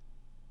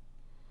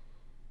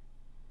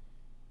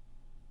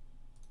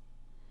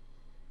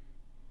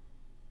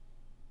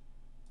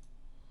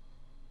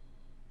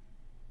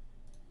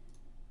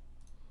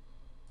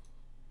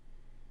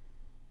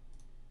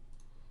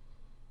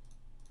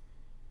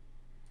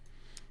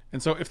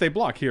 And so if they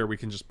block here, we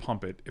can just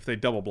pump it. If they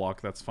double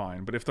block, that's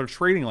fine. But if they're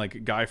trading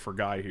like guy for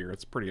guy here,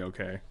 it's pretty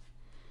okay.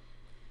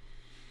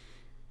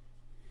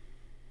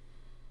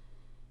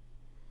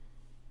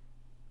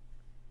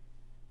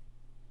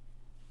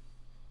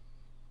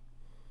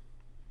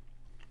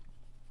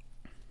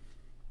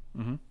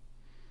 Mm-hmm.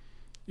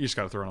 You just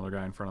gotta throw another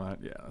guy in front of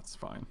that. Yeah, that's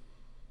fine.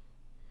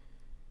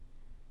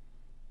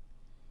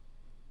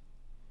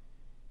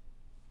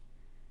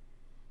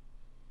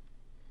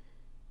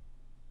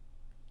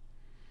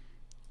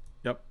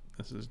 Yep,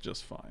 this is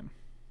just fine.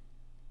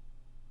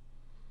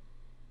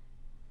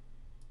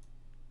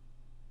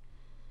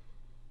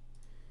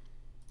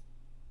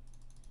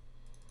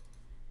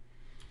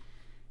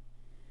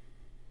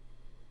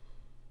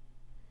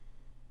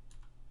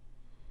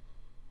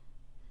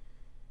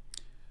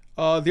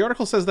 The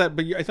article says that,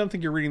 but I don't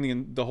think you're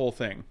reading the whole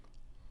thing.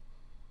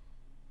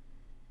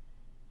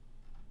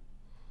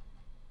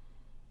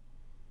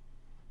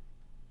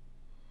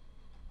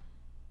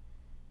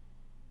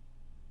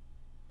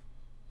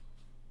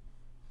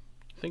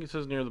 I think it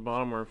says near the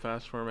bottom where in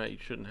fast format you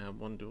shouldn't have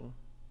one duel.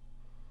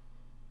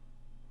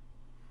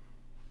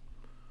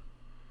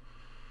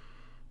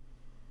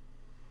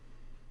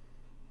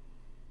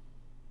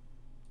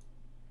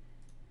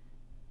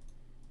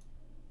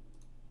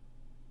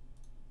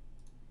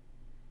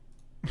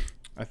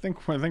 I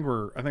think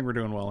we're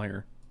doing well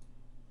here.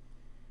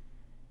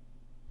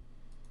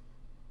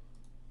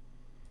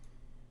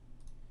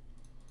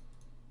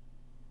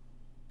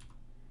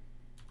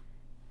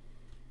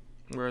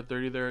 We're at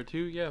 30 there at 2.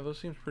 Yeah, those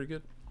seems pretty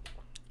good.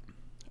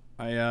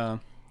 I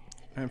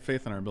have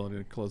faith in our ability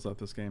to close out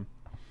this game.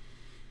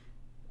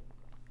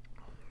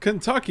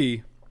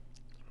 Kentucky.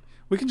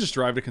 We can just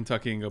drive to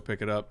Kentucky and go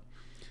pick it up.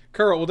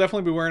 Kuro, we'll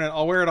definitely be wearing it.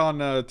 I'll wear it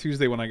on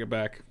Tuesday when I get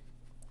back.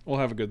 We'll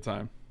have a good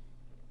time.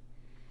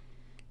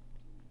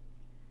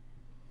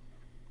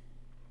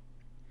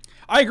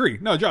 I agree.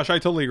 No, Josh, I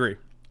totally agree.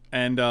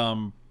 And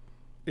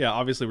yeah,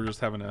 obviously we're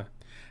just having a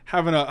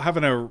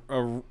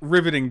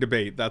riveting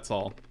debate. That's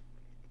all.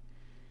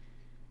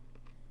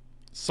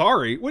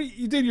 Sorry, what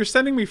you did? You're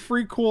sending me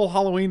free, cool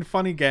Halloween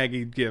funny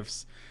gaggy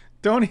gifts.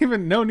 No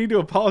need to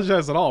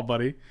apologize at all,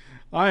 buddy.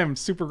 I am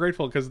super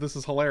grateful because this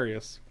is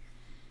hilarious.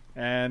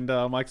 And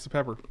Mike's the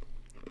pepper.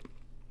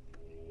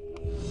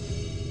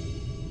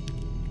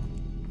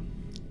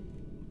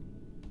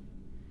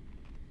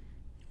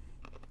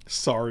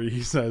 Sorry,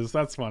 he says.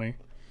 That's funny.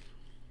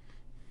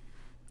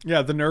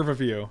 Yeah, the nerve of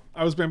you.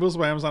 I was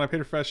bamboozled by Amazon. I paid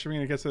for fast shipping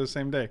and it gets there the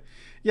same day.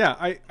 Yeah,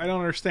 I don't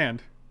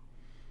understand.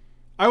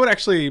 I would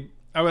actually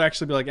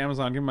be like,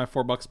 Amazon, give me my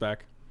 $4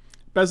 back.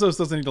 Bezos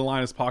doesn't need to line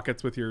his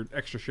pockets with your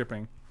extra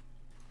shipping.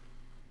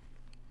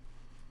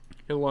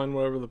 He'll line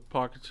whatever the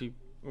pockets he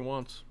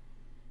wants.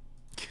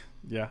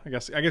 Yeah, I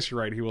guess you're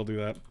right. He will do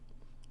that.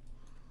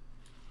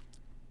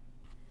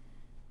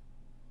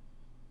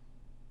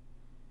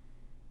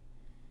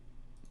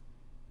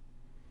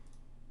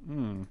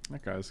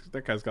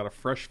 That guy's got a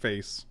fresh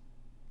face.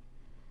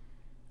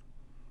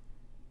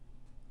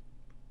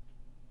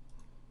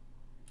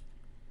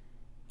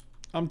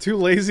 I'm too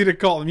lazy to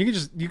call them.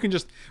 You can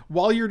just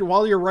while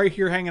you're right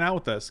here hanging out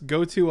with us,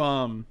 go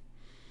to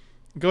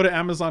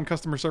Amazon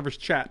customer service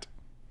chat.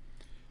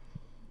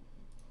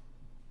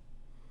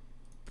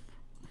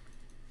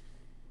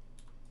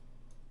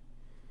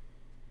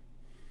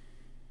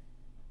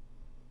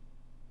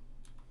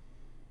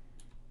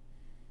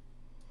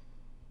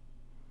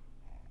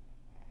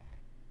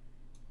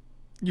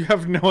 You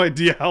have no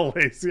idea how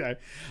lazy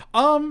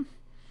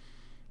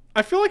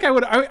I feel like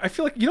I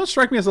feel like you don't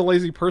strike me as a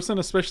lazy person,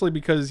 especially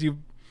because you've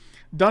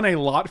done a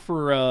lot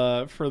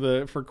for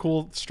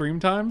cool stream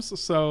times.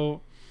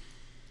 So,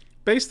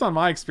 based on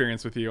my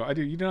experience with you,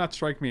 you do not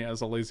strike me as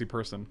a lazy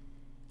person.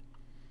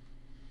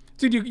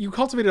 Dude, you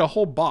cultivated a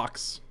whole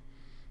box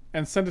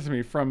and sent it to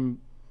me from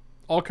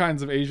all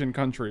kinds of Asian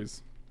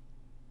countries.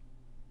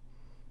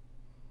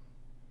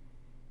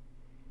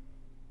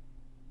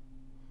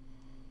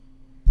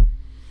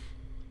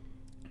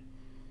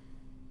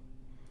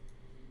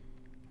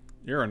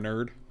 You're a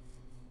nerd.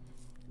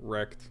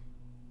 Wrecked.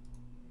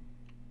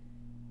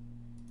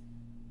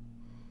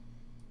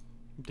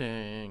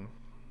 Dang.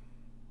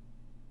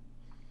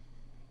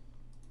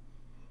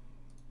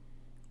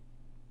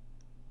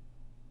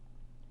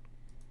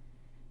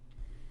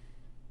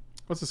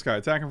 What's this guy?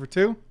 Attacking for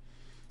 2?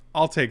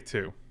 I'll take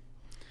 2.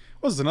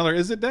 What's this, another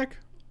Is It deck?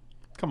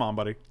 Come on,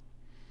 buddy.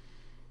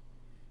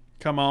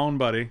 Come on,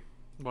 buddy.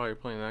 Why, you're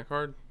playing that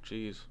card?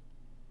 Jeez.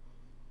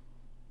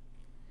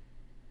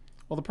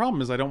 Well, the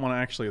problem is I don't want to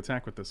actually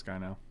attack with this guy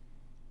now.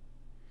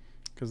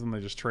 Because then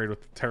they just trade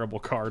with the terrible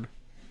card.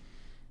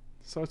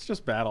 So it's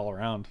just bad all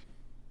around.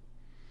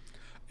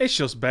 It's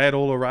just bad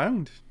all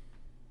around.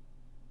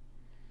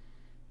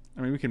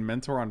 I mean, we can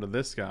mentor onto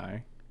this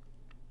guy.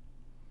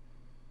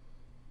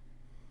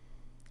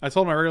 I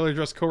told my regularly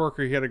dressed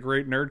coworker he had a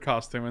great nerd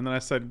costume, and then I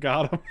said,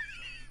 got him.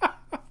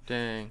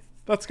 Dang.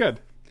 That's good.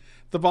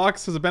 The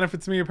box has a benefit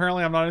to me.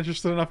 Apparently, I'm not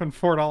interested enough in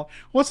 $4.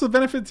 What's the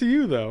benefit to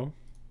you, though?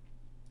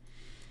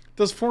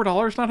 Does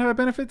 $4 not have a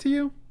benefit to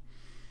you?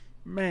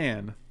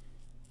 Man.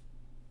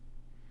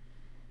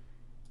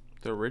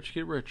 The rich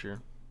get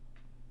richer.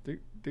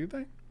 Do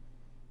they?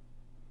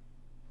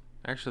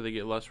 Actually, they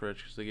get less rich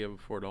because they give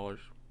 $4.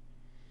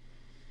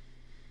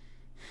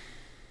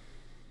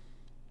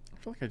 I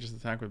feel like I just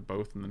attack with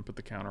both and then put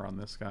the counter on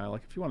this guy.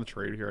 Like, if you want to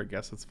trade here, I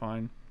guess it's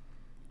fine.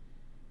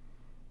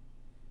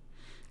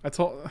 I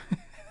told...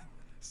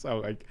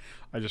 So,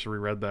 I just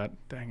reread that.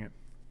 Dang it.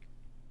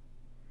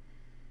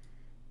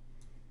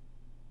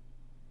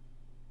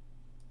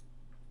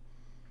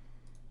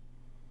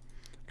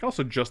 I can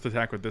also just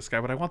attack with this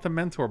guy, but I want the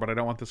mentor, but I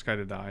don't want this guy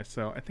to die.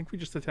 So, I think we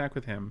just attack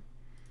with him.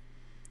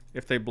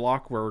 If they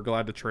block, we're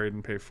glad to trade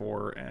and pay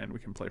 4, and we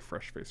can play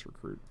Fresh Face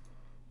Recruit.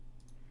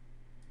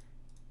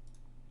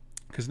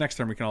 Because next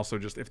turn we can also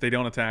just, if they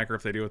don't attack or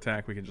if they do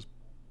attack, we can just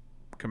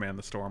command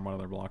the storm one of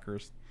their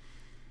blockers.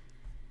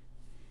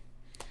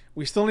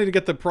 We still need to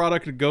get the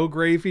product Go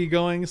Gravy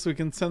going so we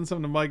can send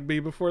some to Mike B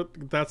before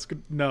that's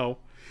good. No.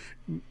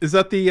 Is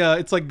that the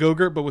it's like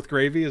Go-Gurt but with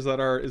gravy? Is that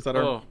our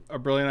a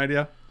brilliant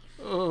idea?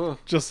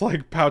 Just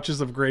like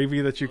pouches of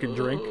gravy that you can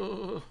drink.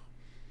 You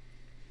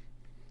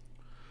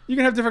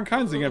can have different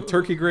kinds. You can have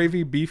turkey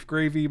gravy, beef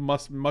gravy,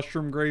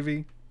 mushroom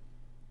gravy,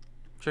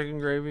 chicken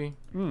gravy.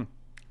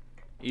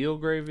 Eel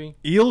gravy.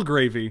 Eel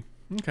gravy.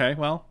 Okay,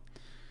 well,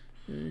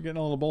 you're getting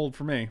a little bold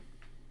for me.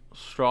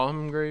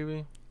 Strawham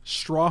gravy.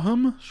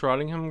 Strawham?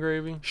 Schrodingham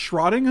gravy.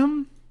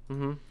 Schrodingham?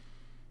 Mm-hmm.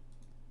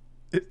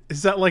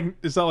 Is that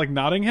like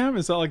Nottingham?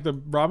 Is that like the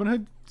Robin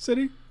Hood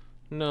city?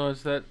 No,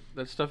 it's that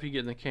stuff you get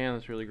in the can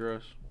that's really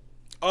gross.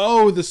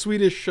 Oh, the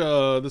Swedish,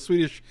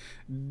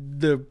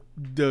 the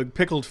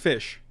pickled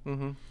fish.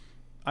 Mm-hmm.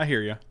 I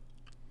hear you.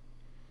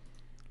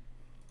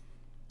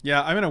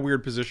 Yeah, I'm in a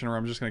weird position where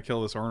I'm just going to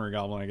kill this ornery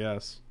goblin, I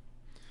guess.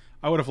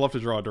 I would have loved to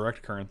draw a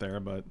direct current there,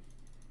 but...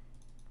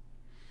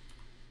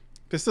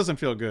 This doesn't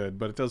feel good,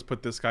 but it does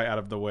put this guy out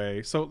of the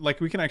way. So,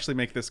 like, we can actually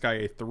make this guy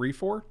a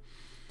 3/4.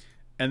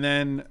 And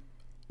then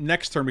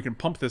next turn we can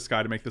pump this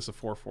guy to make this a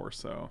 4/4,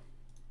 so...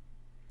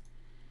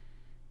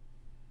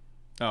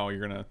 Oh,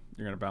 you're gonna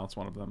bounce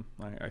one of them.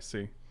 I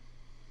see.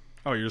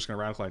 Oh, you're just gonna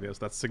radical ideas.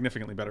 That's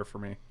significantly better for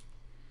me.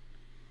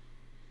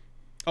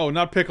 Oh,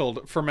 not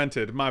pickled,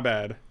 fermented. My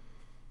bad.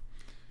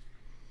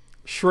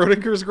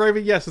 Schrodinger's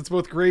gravy? Yes, it's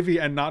both gravy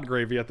and not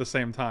gravy at the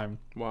same time.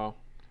 Wow.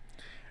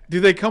 Do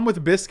they come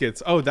with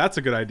biscuits? Oh, that's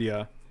a good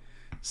idea.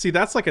 See,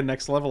 that's like a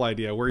next level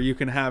idea where you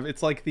can have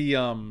it's like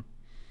the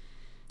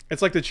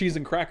cheese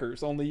and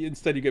crackers, only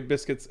instead you get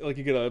biscuits, like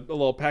you get a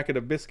little packet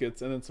of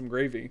biscuits and then some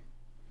gravy.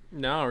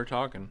 Now we're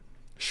talking.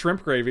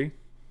 Shrimp gravy.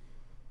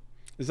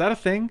 Is that a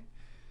thing?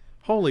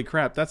 Holy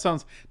crap, that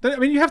sounds... I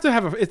mean, you have to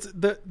have it's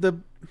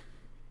the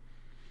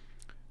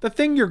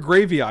thing you're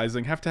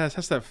gravyizing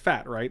has to have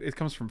fat, right? It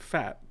comes from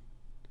fat.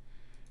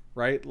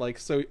 Right? Like,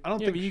 so I don't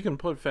think... but you can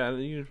put fat,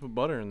 you can put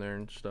butter in there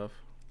and stuff.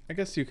 I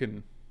guess you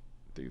can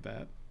do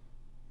that.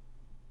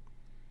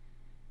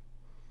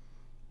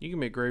 You can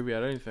make gravy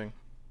out of anything.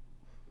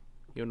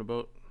 You own a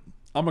boat?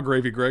 I'm a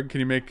gravy Greg. Can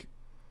you make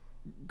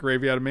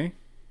gravy out of me?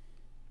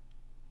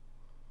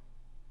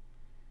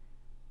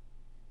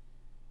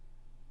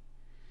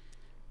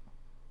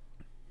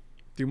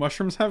 Do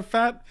mushrooms have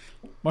fat?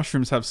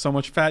 Mushrooms have so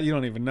much fat you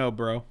don't even know,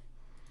 bro.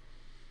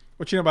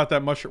 What you know about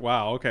that mushroom?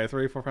 Wow, okay.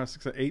 3, 4, 5,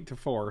 6, 8 to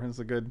 4. That's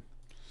a good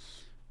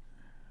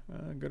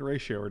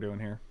ratio we're doing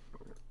here.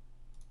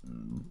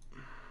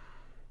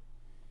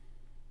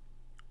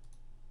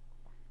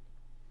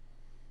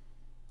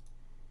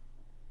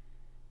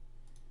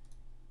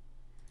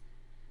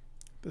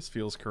 This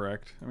feels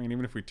correct. I mean,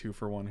 even if we 2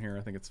 for 1 here,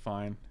 I think it's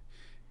fine.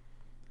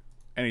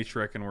 Any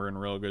trick and we're in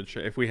real good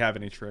shape. If we have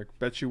any trick.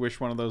 Bet you wish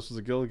one of those was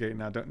a Gilligate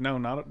now. Don't,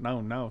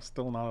 no,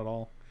 still not at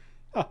all.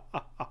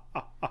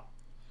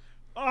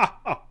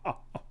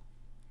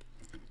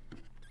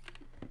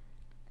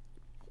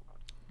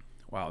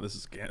 Wow,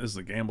 this is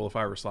a gamble if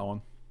I ever saw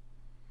one.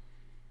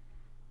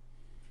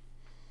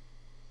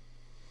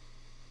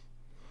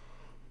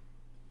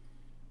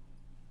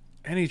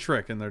 Any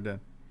trick and they're dead.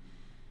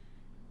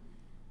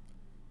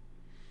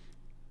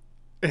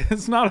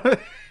 It's not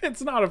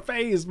a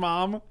phase,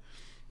 Mom.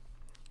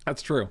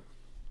 That's true.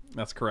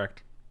 That's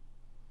correct.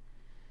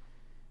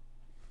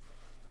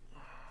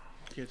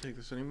 Can't take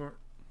this anymore.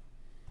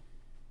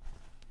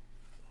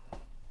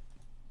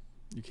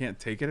 You can't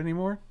take it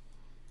anymore?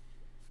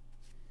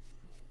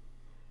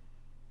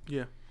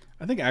 Yeah.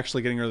 I think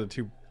actually getting rid of the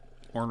 2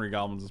 ornery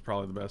goblins is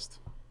probably the best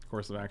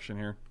course of action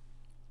here.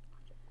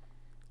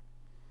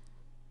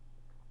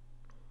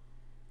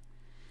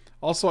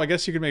 Also, I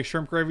guess you can make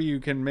shrimp gravy.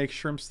 You can make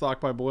shrimp stock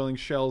by boiling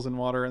shells in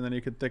water, and then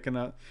you could thicken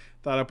that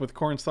up with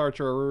cornstarch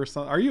or a river.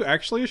 Are you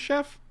actually a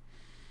chef?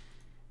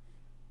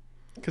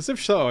 Because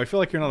if so, I feel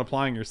like you're not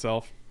applying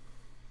yourself.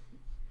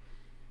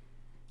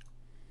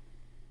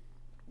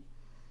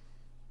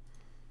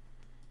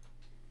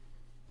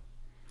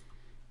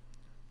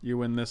 You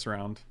win this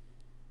round.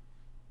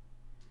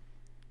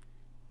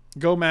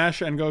 Go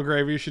mash and go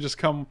gravy. You should just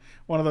come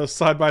one of those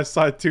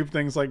side-by-side tube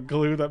things like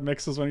glue that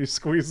mixes when you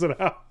squeeze it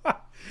out.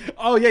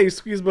 Oh, yeah, you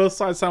squeeze both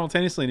sides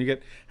simultaneously and you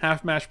get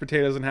half mashed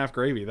potatoes and half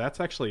gravy.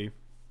 That's actually...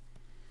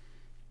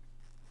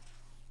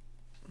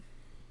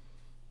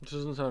 This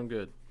doesn't sound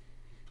good.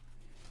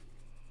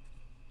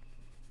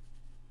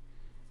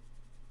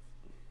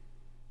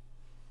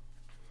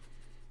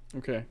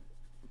 Okay.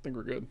 I think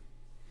we're good.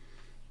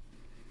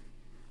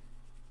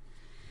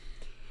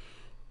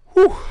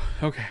 Whew.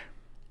 Okay.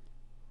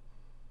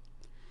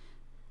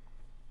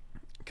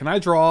 Can I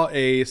draw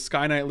a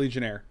Sky Knight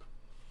Legionnaire?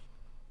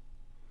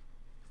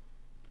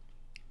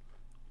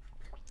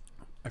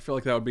 I feel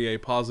like that would be a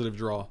positive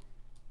draw.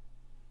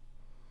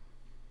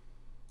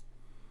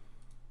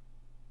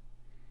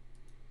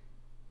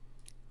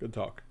 Good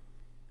talk.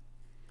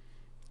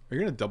 Are you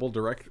going to double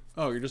direct?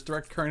 Oh, you're just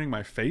direct currentting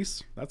my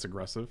face? That's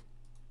aggressive.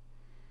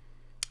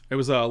 It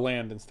was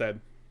land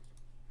instead.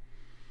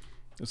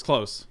 It was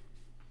close.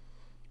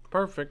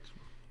 Perfect.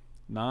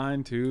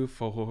 9, 2,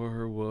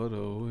 4. What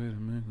a way to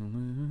make a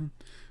living.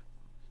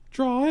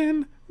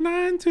 Drawing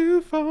 9,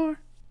 2, 4.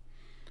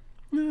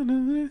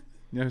 You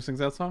know who sings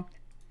that song?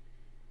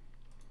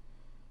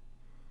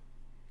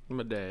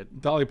 My dad.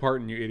 Dolly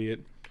Parton, you idiot.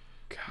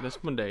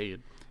 That's my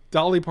dad.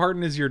 Dolly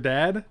Parton is your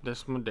dad?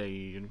 That's my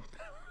dad.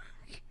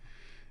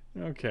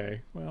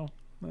 Okay, well,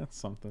 that's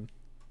something.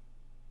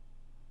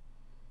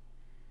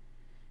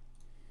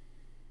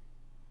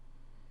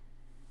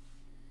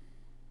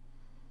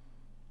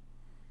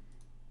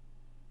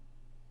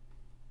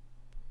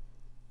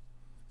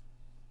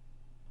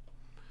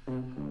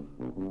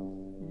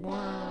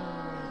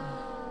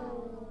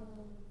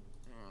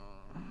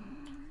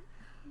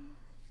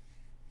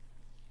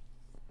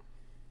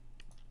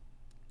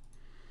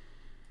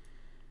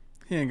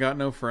 He ain't got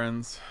no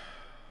friends.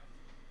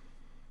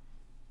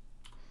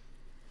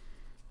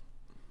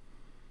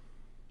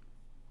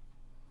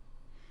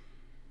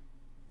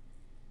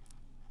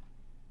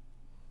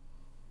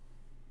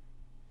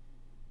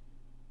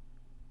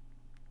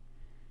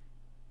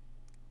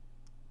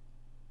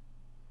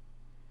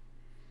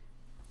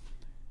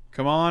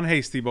 Come on,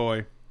 Hasty Boy.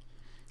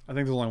 I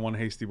think there's only one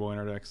Hasty Boy in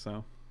our deck,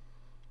 so.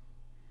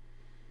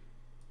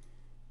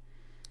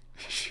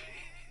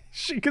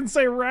 She can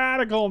say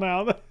radical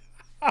now.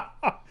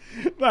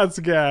 That's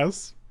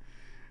gas.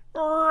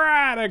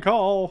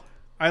 Radical.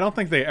 I don't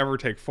think they ever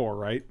take 4,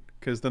 right?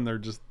 Because then they're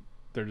just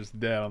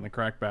dead on the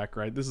crackback,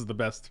 right? This is the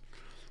best.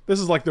 This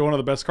is like one of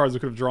the best cards we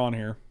could have drawn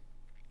here.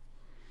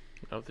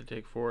 Oh, if they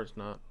take 4, it's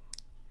not.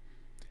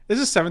 This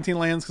is 17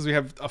 lands because we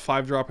have a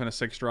 5-drop and a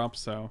 6-drop,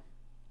 so.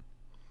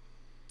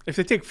 If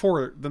they take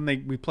 4, then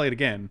we play it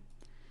again.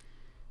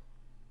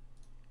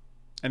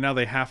 And now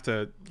they have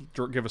to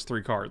give us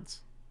 3 cards.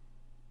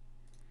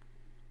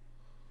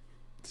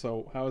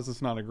 So how is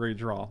this not a great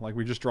draw? Like,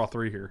 we just draw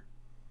 3 here.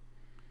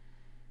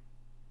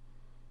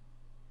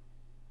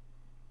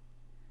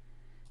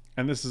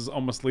 And this is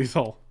almost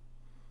lethal.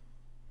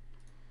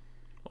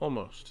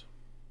 Almost.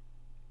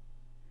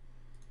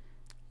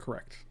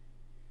 Correct.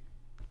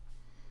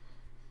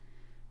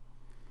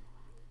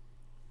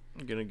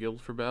 You gonna guild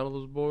for battle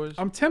those boys?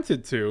 I'm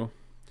tempted to. You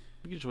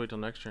can just wait till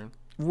next turn.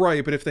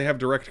 Right, but if they have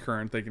direct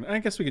current, they can. I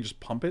guess we can just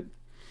pump it.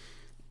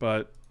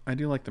 But I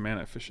do like the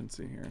mana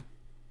efficiency here.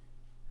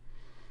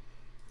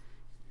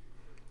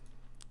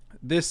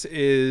 This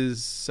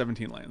is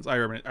 17 lands. I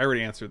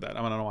already answered that.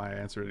 I don't know why I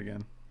answered it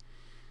again.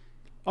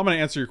 I'm going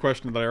to answer your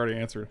question that I already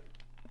answered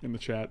in the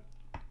chat.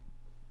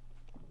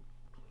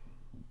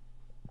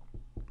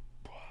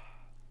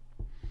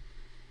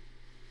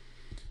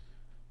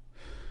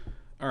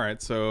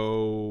 Alright,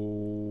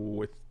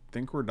 so I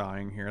think we're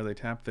dying here. They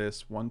tap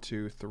this. 1,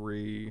 2,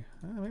 3.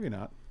 Maybe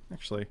not.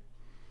 Actually.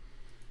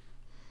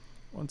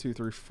 1, 2,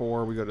 3,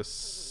 4. We go to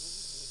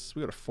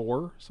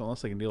 4. So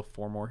unless they can deal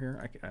 4 more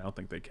here, I don't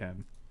think they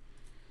can.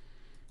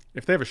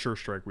 If they have a sure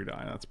strike, we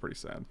die. That's pretty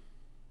sad.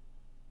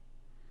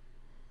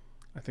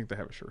 I think they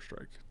have a sure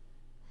strike.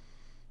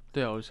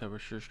 They always have a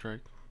sure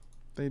strike.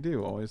 They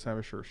do always have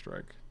a sure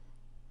strike.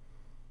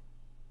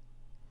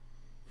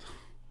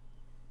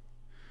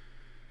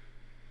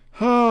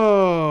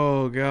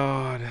 Oh,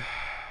 God.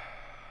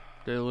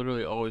 They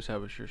literally always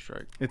have a sure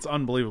strike. It's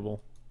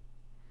unbelievable.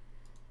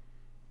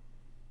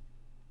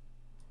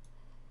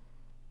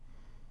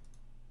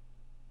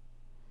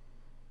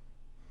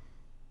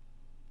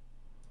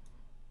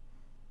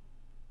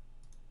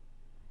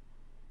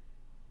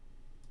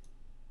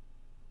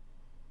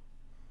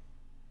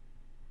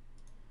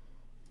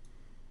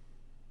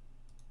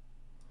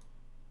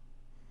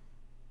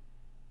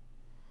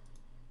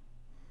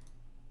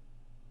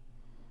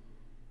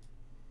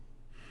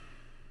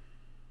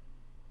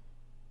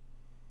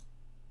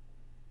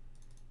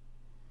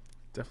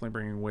 Definitely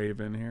bringing Wave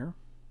in here.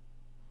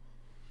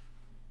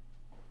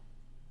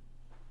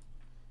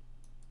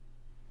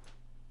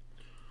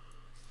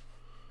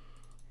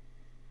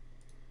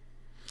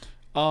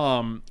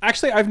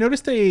 Actually, I've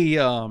noticed a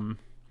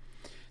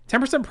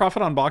 10%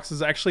 profit on boxes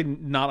is actually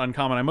not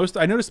uncommon.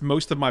 I noticed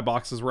most of my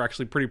boxes were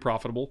actually pretty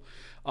profitable.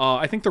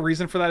 I think the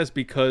reason for that is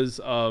because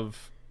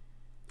of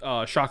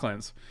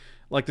Shocklands.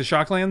 Like the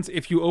Shocklands,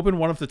 if you open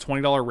one of the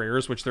 $20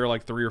 rares, which there are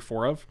like 3 or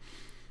 4 of,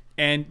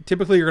 and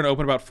typically you're going to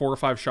open about 4 or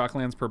 5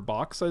 Shocklands per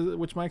box,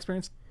 which my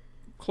experience,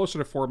 closer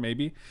to 4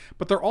 maybe,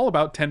 but they're all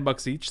about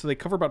 $10 each, so they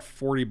cover about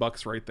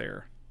 $40 right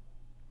there.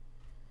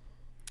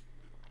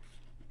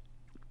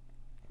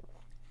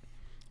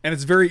 And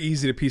it's very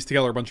easy to piece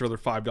together a bunch of other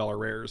 $5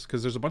 rares,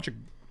 because there's a bunch of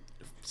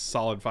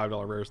solid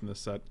 $5 rares in this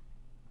set.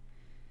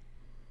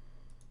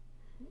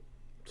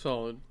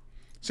 Solid.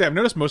 So yeah, I've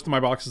noticed most of my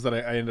boxes that I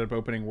ended up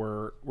opening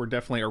were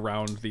definitely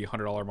around the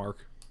 $100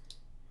 mark.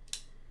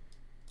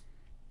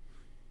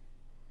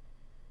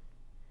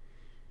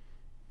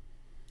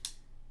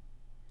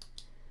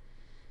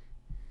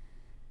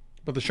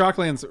 But the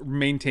Shocklands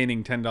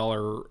maintaining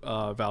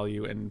 $10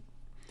 value and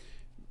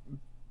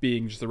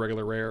being just a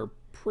regular rare,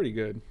 pretty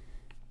good.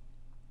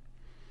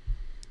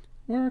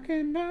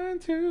 Working 9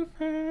 to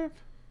 5.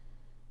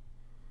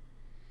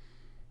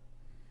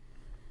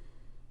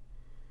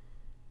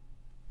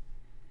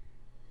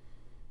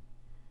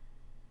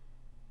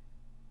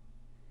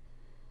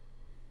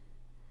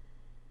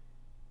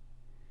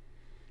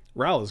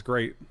 Ral is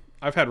great.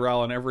 I've had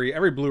Ral in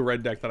every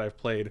blue-red deck that I've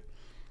played.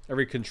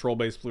 Every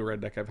control-based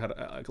blue-red deck, I've had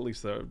at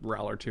least a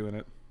Ral or 2 in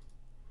it.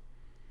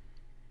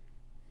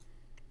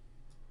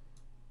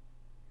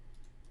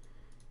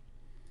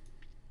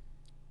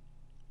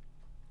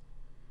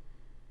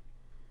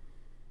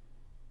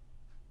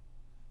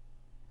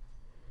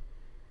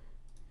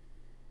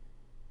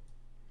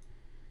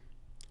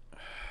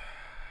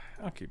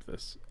 I'll keep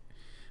this.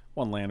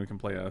 1 land, we can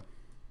play a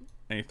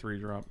 3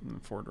 drop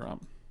and 4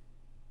 drop.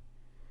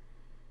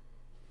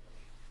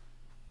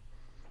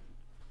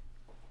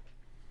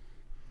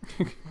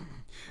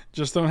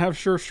 Just don't have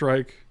Sure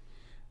Strike.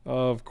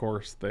 Of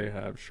course they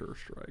have Sure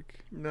Strike.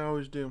 They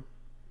always do.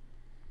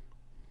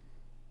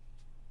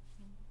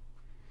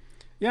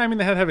 Yeah, I mean,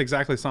 they had to have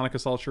exactly Sonic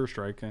Assault Sure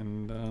Strike,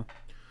 and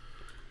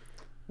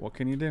what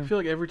can you do? I feel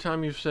like every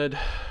time you've said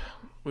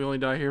we only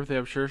die here if they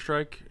have Sure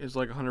Strike is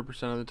like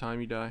 100% of the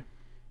time you die.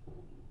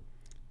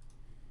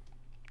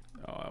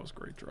 Oh, that was a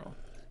great draw.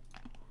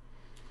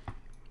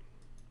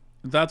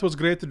 That was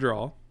great to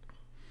draw.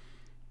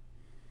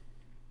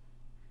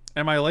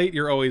 Am I late?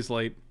 You're always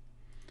late.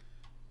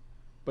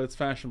 But it's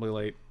fashionably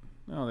late.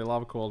 Oh, they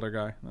lava coiled our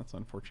guy. That's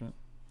unfortunate.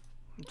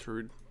 It's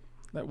rude.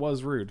 That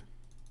was rude.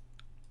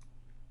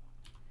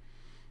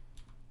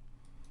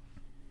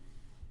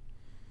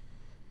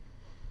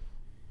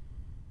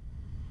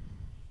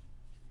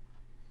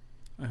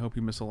 I hope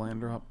you miss a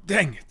land drop.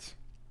 Dang it!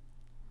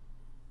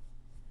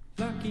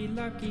 Lucky,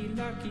 lucky,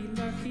 lucky,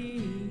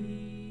 lucky.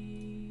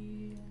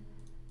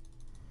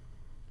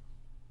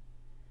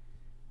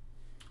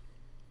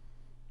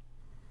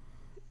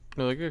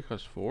 No, that guy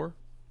costs 4.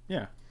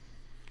 Yeah.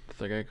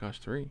 That guy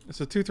costs 3.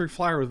 It's a 2/3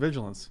 flyer with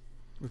Vigilance.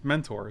 With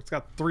Mentor. It's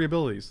got 3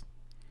 abilities.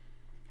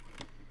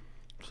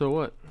 So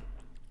what?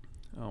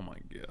 Oh my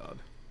god.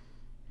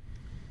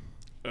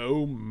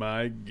 Oh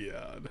my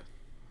god.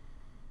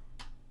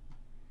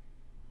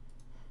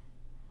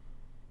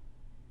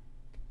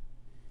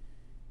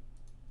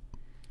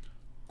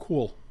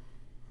 Cool.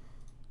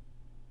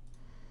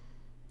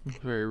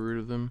 Very rude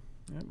of them.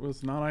 It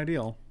was not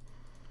ideal.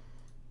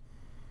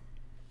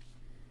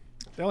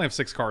 They only have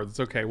 6 cards. It's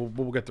okay.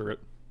 We'll get through it.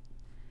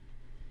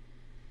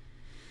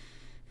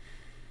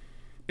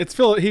 It's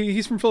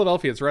he's from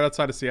Philadelphia. It's right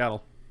outside of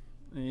Seattle.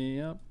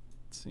 Yep.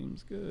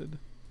 Seems good.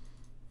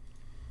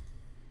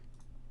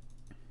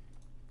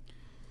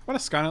 What a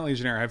Skynet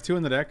Legionnaire. I have 2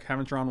 in the deck.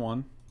 Haven't drawn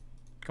 1.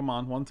 Come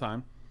on, 1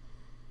 time.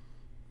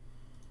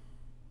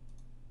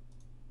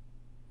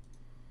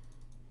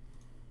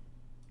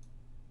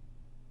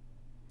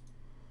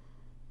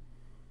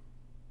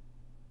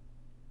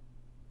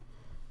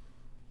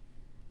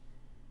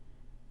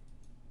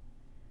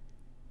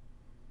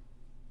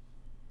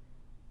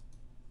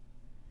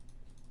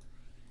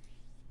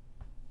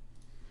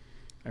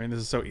 I mean, this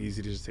is so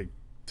easy to just take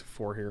to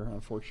 4 here,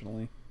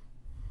 unfortunately.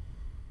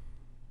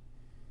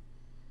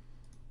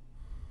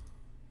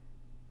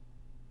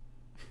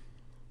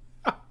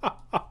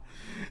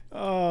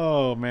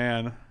 Oh,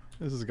 man.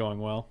 This is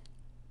going well.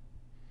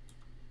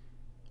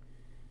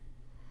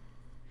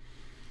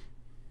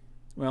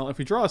 Well, if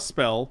we draw a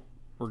spell,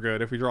 we're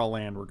good. If we draw a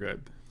land, we're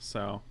good.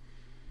 So,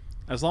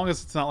 as long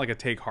as it's not like a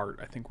take heart,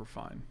 I think we're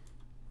fine.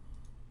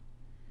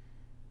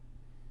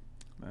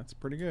 That's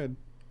pretty good.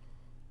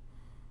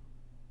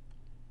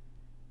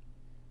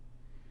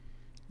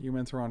 You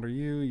mentor onto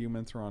you, you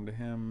mentor onto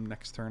him.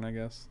 Next turn, I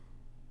guess.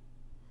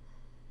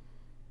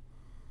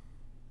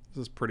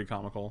 This is pretty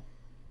comical.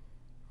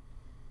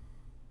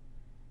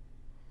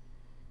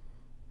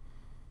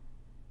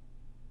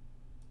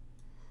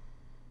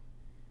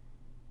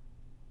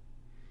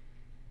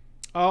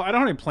 Oh, I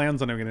don't have any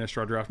plans on doing an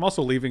Innistrad draft. I'm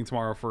also leaving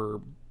tomorrow for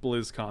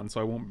BlizzCon,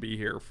 so I won't be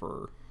here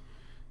for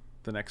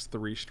the next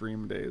 3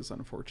 stream days,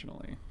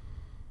 unfortunately.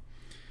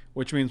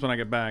 Which means when I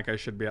get back, I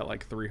should be at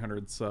like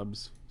 300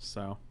 subs,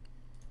 so...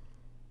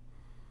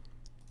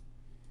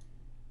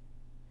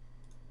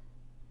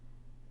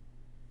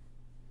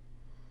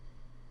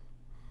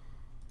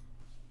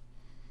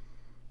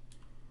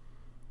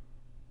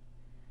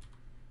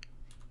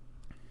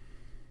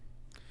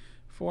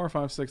 Four,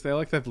 5, 6. They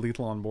like to have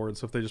lethal on board,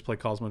 so if they just play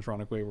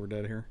Cosmotronic Wave, we're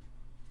dead here.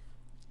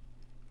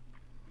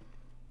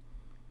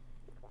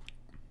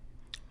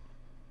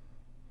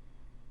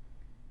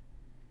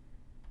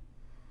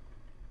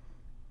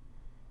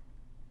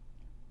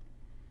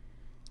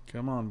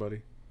 Come on, buddy.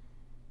 You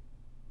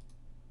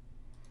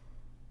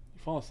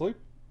falling asleep?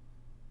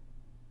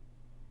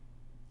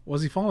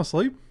 Was he falling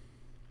asleep?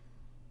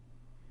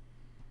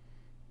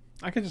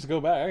 I can just go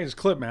back. I can just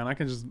clip, man.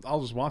 I'll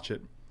just watch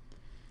it.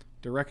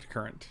 Direct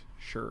current.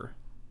 Sure.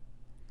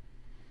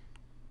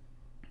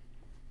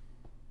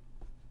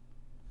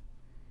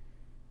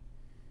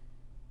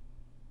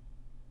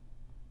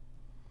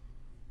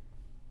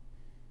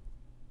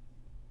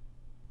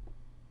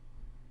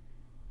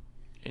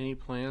 Any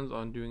plans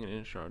on doing an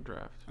Innistrad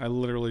draft? I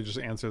literally just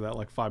answered that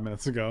like 5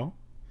 minutes ago.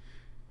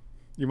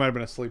 You might have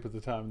been asleep at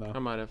the time, though. I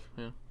might have,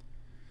 yeah.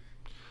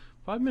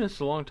 5 minutes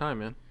is a long time,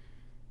 man.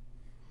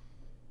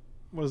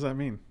 What does that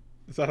mean?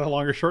 Is that how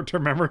long your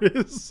short-term memory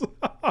is?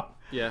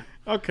 Yeah.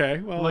 Okay,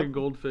 well, Like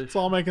goldfish. it's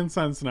all making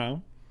sense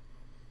now.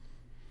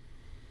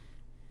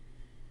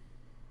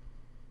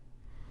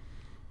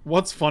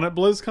 What's fun at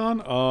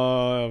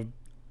BlizzCon?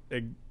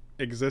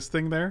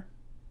 Existing there.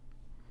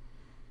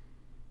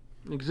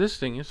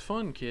 Existing is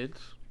fun, kids.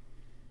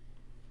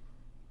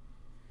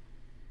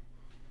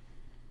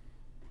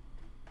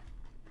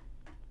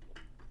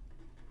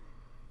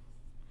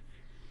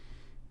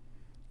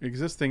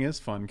 Existing is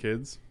fun,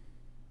 kids.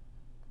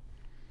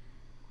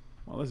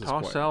 Well, this is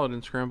Toss quite... salad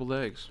and scrambled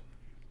eggs.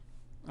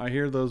 I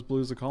hear those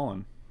blues are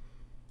calling.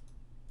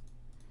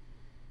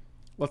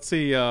 Let's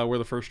see where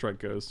the first strike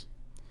goes.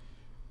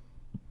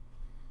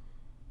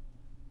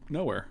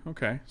 Nowhere.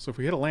 Okay, so if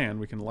we hit a land,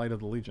 we can Light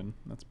of the Legion.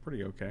 That's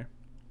pretty okay.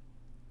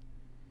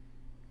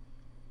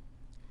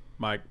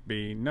 Mike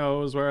B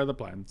knows where the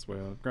plants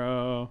will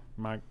grow.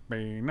 Mike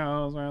B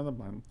knows where the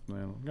plants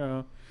will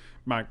go.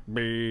 Mike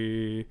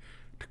B.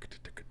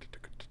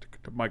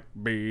 Mike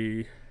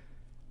B.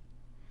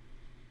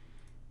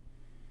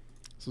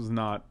 This was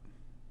not...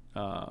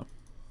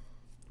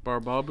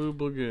 Barbabu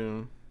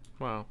Lagoon.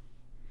 Wow.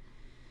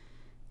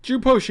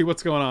 Juposhi,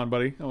 what's going on,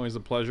 buddy? Always a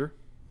pleasure.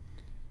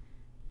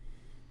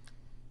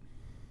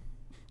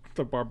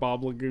 The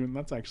Barbob Lagoon.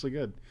 That's actually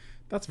good.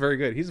 That's very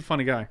good. He's a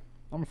funny guy.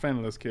 I'm a fan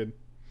of this kid.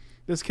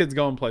 This kid's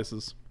going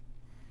places.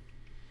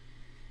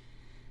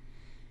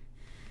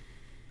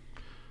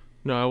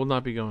 No, I will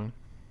not be going.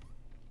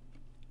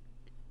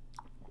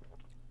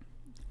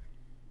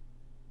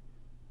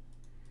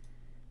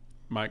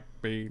 Mike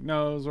B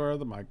knows where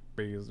the Mike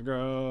B's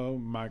go.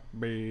 Mike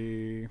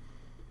B.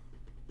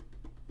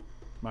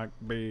 Mike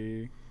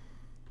B.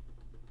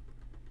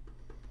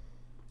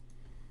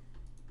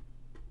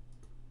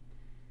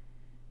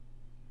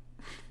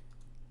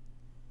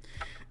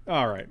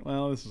 Alright,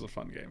 well, this is a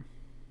fun game.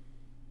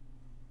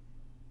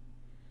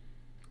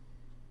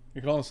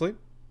 You falling asleep?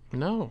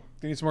 No.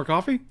 Do you need some more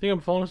coffee? Think I'm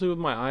falling asleep with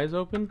my eyes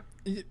open?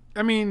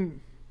 I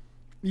mean,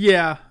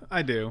 yeah,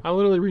 I do. I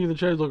literally read in the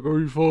chat like, are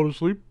you falling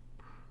asleep?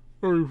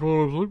 Are you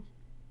falling asleep?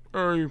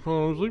 Are you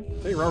falling asleep?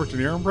 Is that your Robert De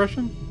Niro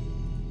impression?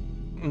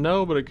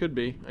 No, but it could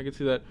be. I could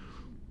see that.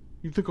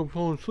 You think I'm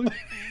falling asleep?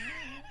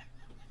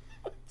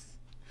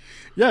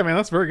 Yeah, man,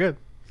 that's very good.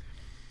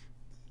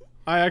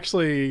 I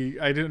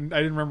didn't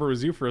remember it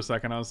was you for a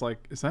second. I was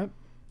like, is that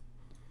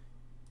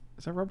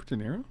Robert De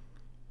Niro?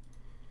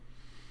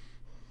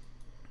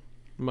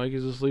 Mike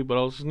is asleep, but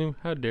else is new.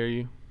 How dare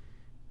you?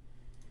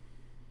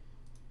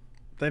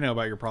 They know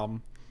about your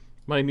problem.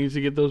 Mike needs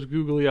to get those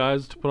googly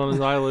eyes to put on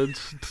his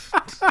eyelids.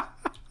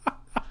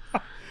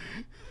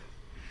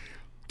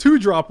 2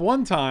 drop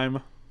 1 time.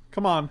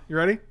 Come on, you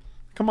ready?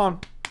 Come on.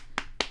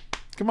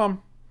 Come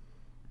on.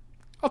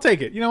 I'll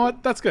take it. You know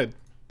what? That's good.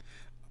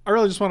 I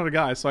really just wanted a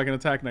guy so I can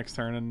attack next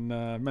turn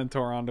and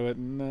mentor onto it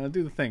and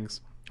do the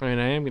things. I mean,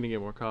 I am going to get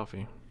more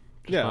coffee.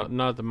 Just Yeah.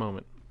 Not at the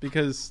moment.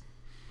 Because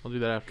I'll do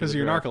that after. of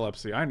your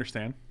narcolepsy. I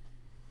understand.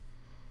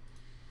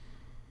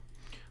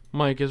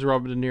 Mike is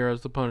Robert De Niro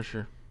as the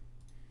Punisher.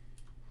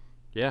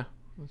 Yeah,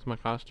 that's my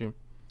costume.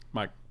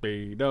 Mike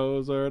B.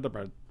 Dozer, the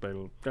bird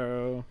will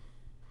go.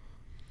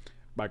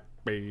 Mike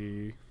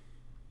B.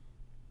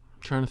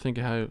 I'm trying to think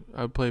of how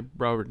I would play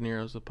Robert De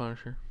Niro as the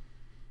Punisher.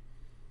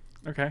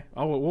 Okay,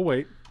 we'll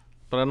wait.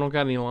 But I don't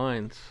got any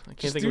lines. I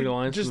can't think of any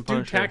lines from the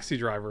Punisher. Just do Taxi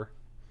Driver.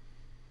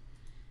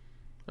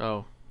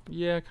 Oh,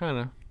 yeah, kind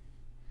of.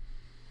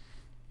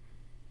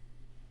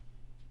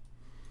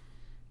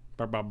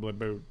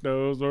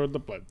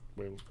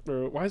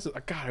 Why is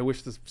it? God, I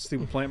wish this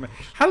stupid Plant Man.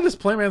 How did this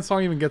Plant Man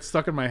song even get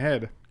stuck in my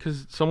head?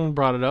 Because someone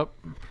brought it up.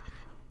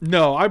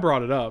 No, I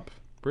brought it up.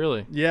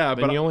 Really? Yeah,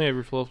 then but you only have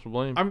yourself to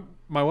blame.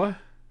 My what?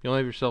 You only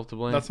have yourself to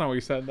blame. That's not what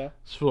you said, though.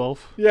 Swelf.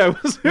 Yeah,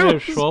 it was. You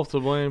have Schwelf to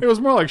blame. It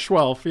was more like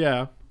Schwelf.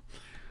 Yeah.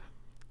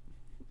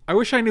 I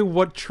wish I knew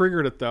what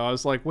triggered it, though. I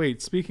was like,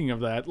 wait. Speaking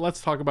of that,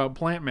 let's talk about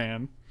Plant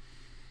Man,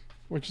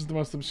 which is the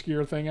most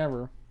obscure thing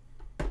ever.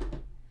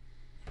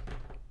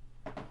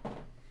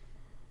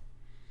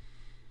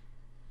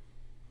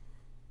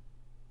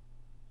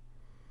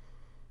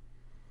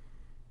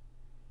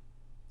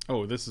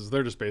 Oh,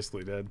 they're just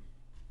basically dead.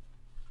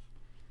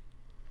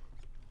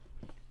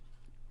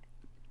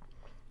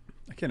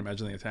 I can't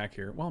imagine the attack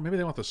here. Well, maybe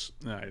they want this.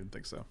 No, I didn't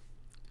think so. I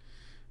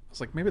was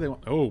like, maybe they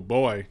want. Oh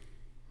boy.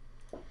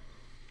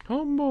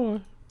 Oh boy.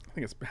 I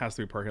think it has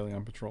to be Parhaley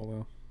on patrol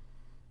though.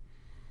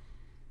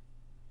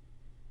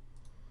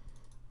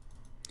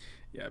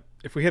 Yeah,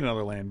 if we hit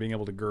another land, being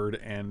able to gird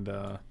and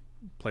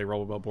play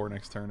Robo Belbor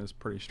next turn is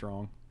pretty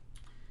strong.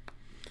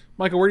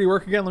 Michael, where do you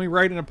work again? Let me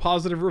write in a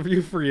positive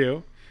review for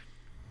you.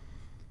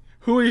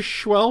 Who is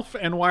Schwelf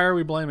and why are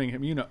we blaming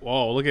him? You know.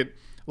 Whoa, look at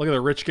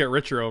the rich get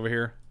richer over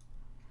here.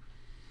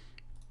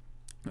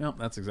 Well,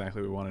 that's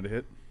exactly what we wanted to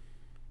hit.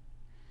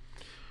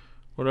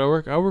 Where do I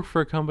work? I work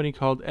for a company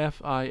called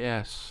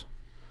FIS.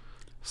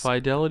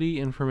 Fidelity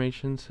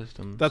Information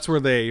Systems. That's where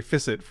they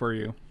fix it for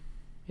you.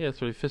 Yeah,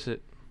 that's where they fix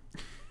it.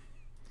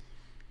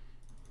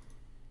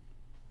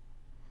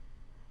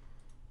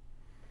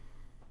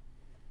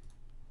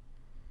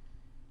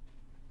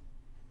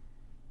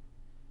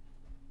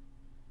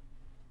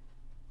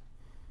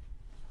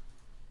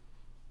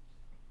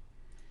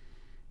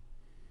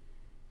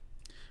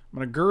 I'm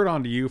going to gird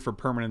onto you for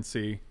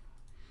permanency.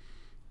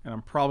 And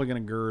I'm probably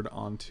going to gird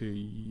onto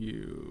you.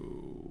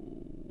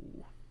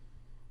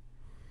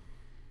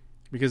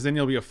 Because then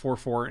you'll be a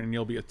 4/4 and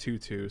you'll be a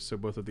 2/2. So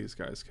both of these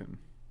guys can...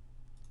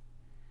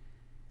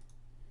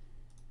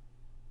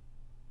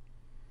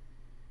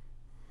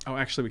 Oh,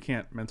 actually we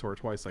can't mentor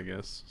twice, I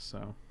guess.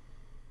 So...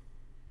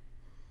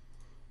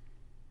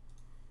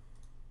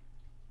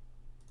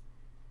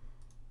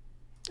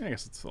 I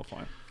guess it's still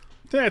fine.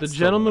 The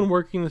gentleman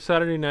working the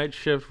Saturday night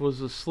shift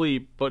was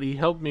asleep, but he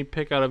helped me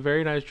pick out a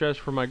very nice dress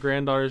for my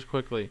granddaughters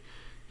quickly.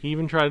 He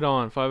even tried it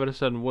on. 5 out of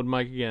 7. Would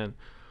Mike again.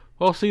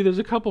 Well, see, there's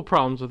a couple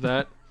problems with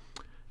that.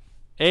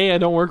 A, I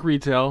don't work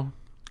retail.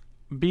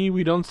 B,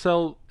 we don't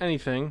sell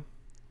anything.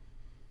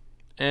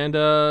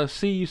 And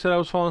C, you said I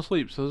was falling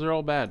asleep, so those are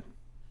all bad.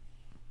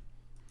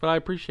 But I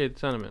appreciate the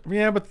sentiment.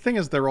 Yeah, but the thing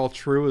is, they're all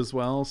true as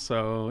well,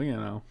 so, you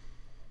know.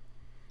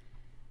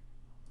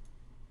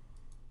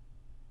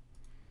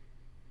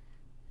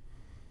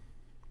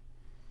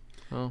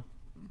 Oh.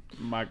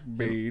 Mike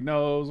B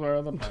knows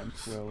where the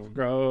plants will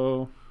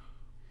grow.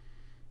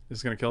 This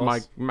is gonna kill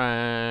us. Mike,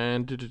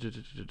 man.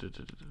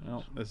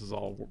 Well, this is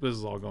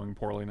all going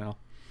poorly now.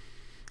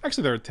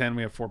 Actually, they're at 10.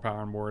 We have 4 power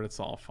on board. It's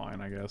all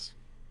fine, I guess.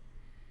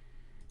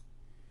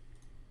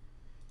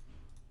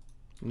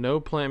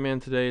 No Plant Man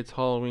today. It's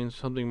Halloween.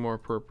 Something more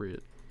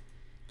appropriate.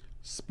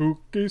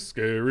 Spooky,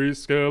 scary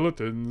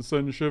skeletons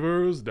send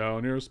shivers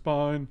down your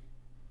spine.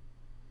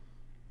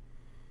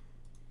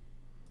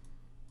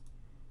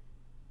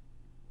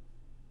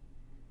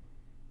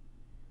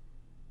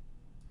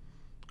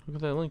 Look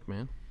at that link,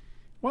 man.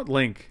 What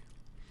link?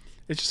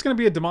 It's just going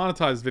to be a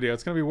demonetized video.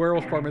 It's going to be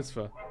Werewolf Bar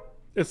Mitzvah.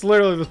 It's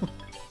literally the...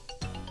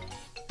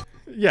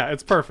 Yeah,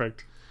 it's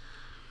perfect.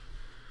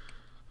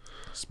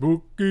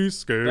 Spooky,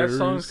 scary... That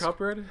song is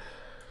copyrighted?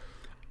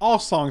 All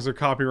songs are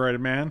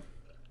copyrighted, man.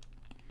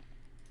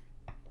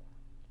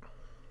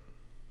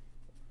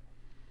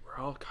 We're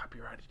all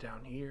copyrighted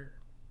down here.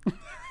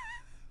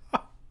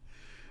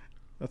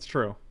 That's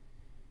true.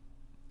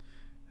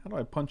 How do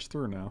I punch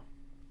through now?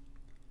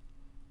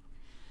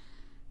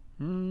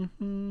 I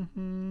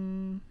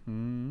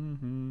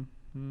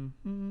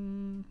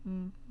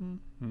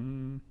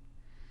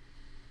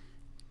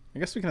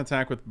guess we can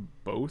attack with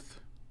both.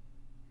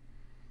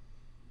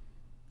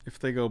 If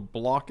they go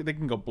block, they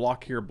can go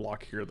block here,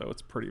 though.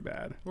 It's pretty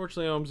bad.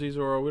 Fortunately, OMZ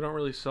Zoro, we don't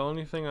really sell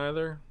anything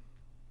either.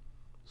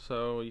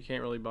 So you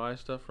can't really buy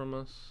stuff from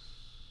us.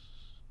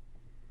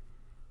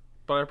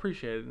 But I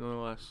appreciate it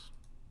nonetheless.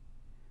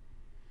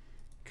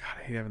 God,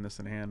 I hate having this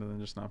in hand and then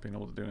just not being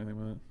able to do anything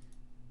with it.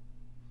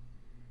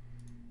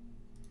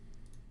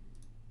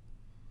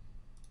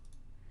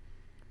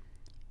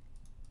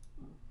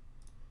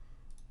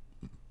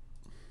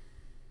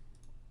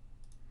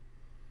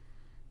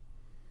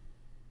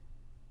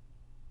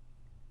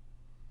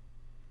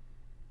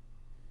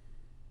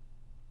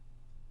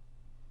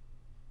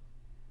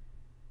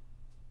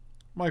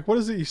 Mike, what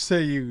is it you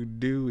say you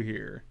do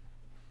here?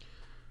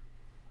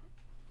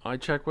 I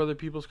check whether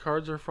people's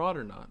cards are fraud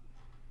or not.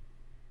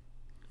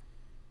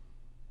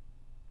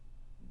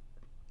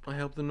 I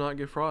help them not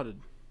get frauded.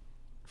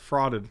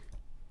 Frauded.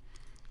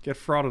 Get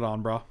frauded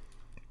on, bro.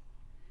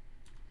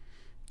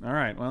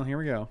 Alright, well, here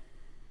we go.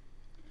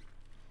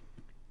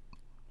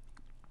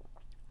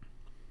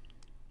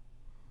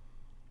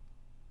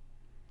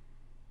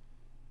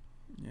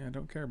 Yeah, I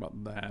don't care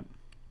about that.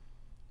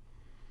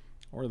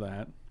 Or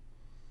that.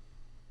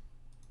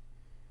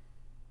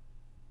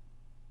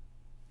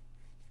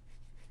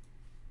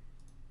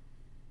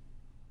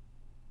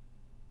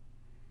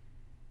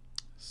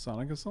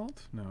 Sonic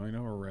Assault? No, I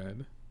know a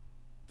red.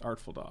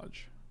 Artful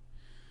Dodge.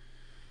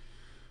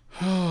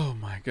 Oh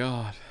my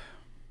god.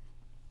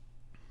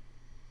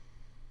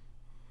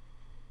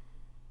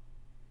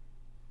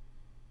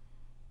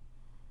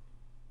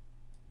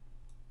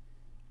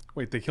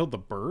 Wait, they killed the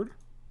bird?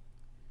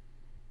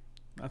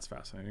 That's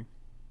fascinating.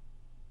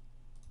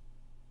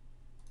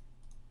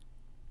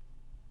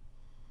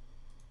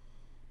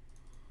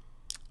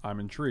 I'm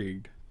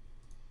intrigued.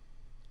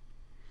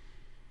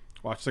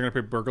 Watch, they're going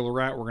to pick Burglar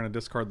Rat. We're going to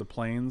discard the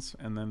planes.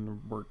 And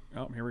then we're...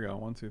 Oh, here we go.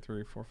 1, 2,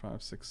 3, 4,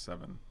 5, 6,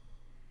 7.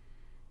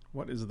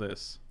 What is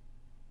this?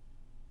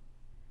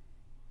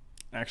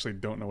 I actually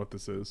don't know what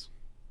this is.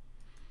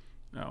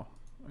 Oh.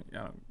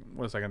 Yeah,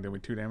 what is that going to do?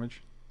 With 2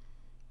 damage?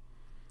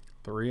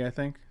 3, I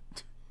think?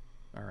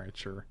 Alright,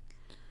 sure.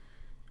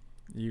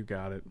 You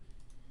got it.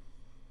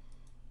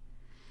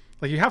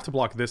 Like, you have to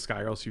block this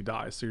guy or else you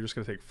die. So you're just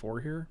going to take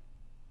 4 here?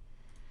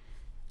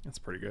 That's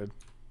pretty good.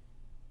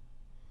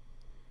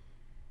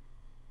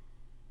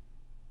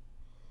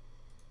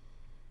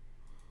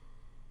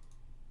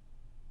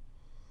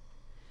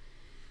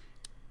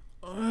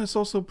 It's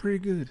also pretty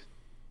good.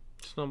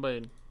 It's not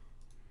bad.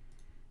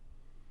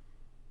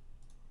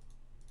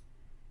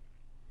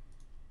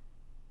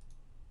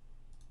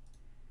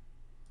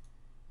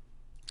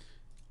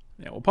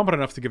 Yeah, we'll pump it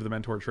enough to give the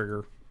Mentor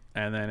trigger.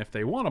 And then if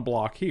they want to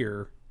block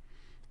here,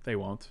 they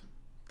won't.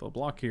 They'll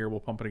block here. We'll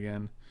pump it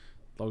again.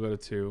 They'll go to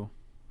 2.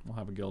 We'll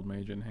have a Guild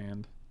Mage in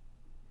hand.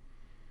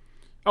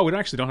 Oh, we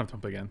actually don't have to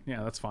pump again.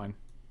 Yeah, that's fine.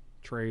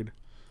 Trade.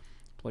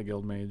 Play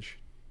Guild Mage.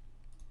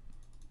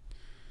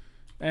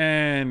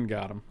 And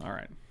got him.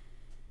 Alright.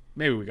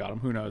 Maybe we got him.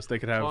 Who knows? They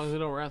could have... As long as they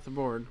don't wrath the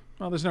board.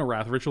 Well, there's no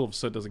Wrath. Ritual of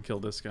Soot doesn't kill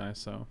this guy,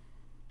 so...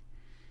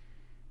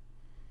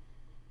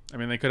 I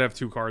mean, they could have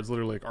 2 cards,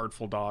 literally like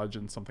Artful Dodge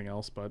and something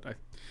else, but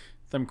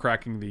them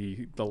cracking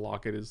the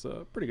locket is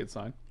a pretty good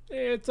sign.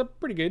 It's a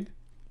pretty good.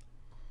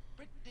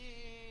 Pretty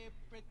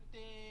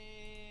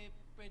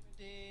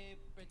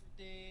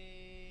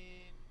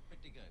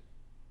good.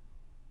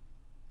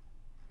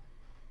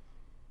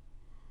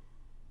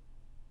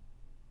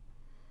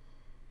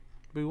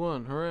 We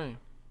won. Hooray.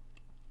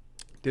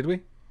 Did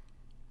we?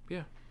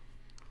 Yeah.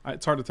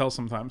 It's hard to tell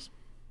sometimes.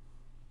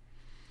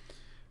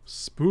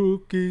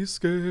 Spooky,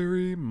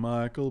 scary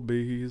Michael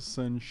B's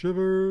send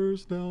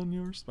shivers down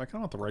your spine. I kind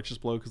of want the Righteous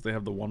Blow because they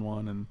have the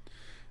 1/1 and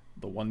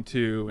the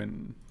 1/2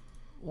 and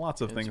lots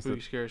of things. Spooky,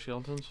 scary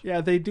skeletons.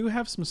 Yeah, they do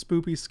have some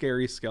spooky,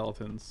 scary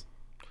skeletons.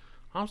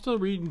 I'm still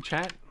reading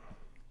chat.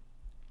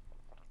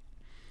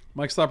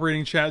 Mike, stop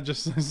reading chat.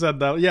 Just said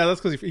that. Yeah, that's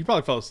because he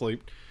probably fell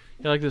asleep.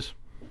 Yeah, like this.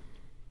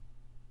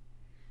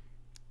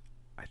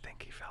 I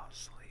think he fell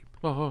asleep.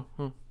 Oh.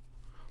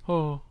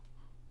 I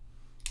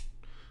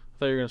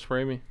thought you were going to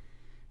spray me.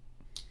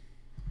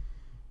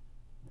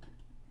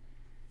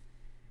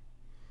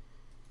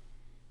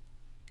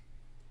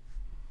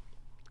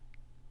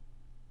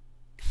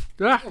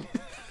 Ah!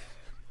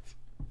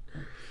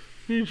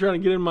 You trying to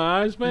get in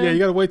my eyes, man? Yeah, you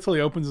gotta wait till he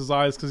opens his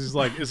eyes because he's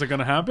like, "Is it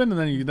gonna happen?" And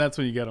then that's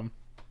when you get him.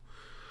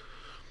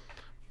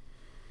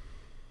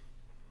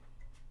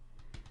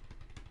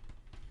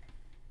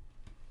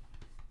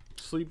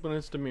 Sleep when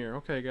it's Demir.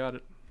 Okay, got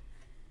it.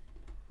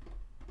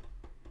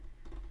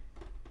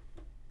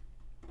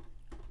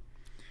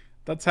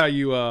 That's how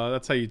you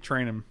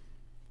train him.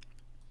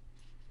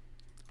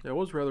 Yeah, it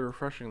was rather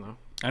refreshing though.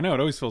 I know, it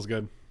always feels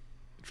good.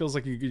 It feels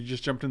like you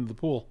just jumped into the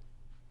pool.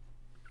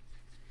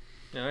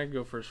 Yeah, I could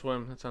go for a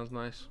swim. That sounds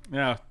nice.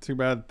 Yeah, too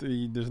bad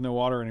there's no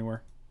water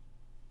anywhere.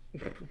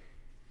 Man,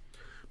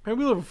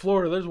 we live in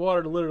Florida. There's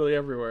water literally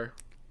everywhere.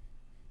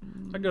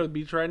 I'd go to the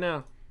beach right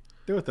now.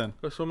 Do it then.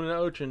 Go swimming in the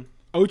ocean.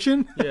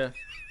 Ocean? Yeah.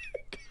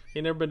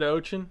 You never been to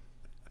ocean?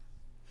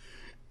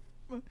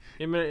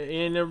 You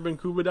ain't never been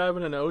scuba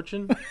diving in the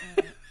ocean?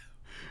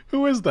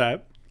 Who is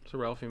that? It's a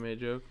Ralphie May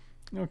joke.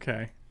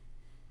 Okay.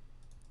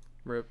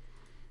 Rip.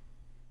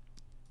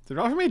 Did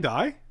Ralphie May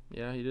die?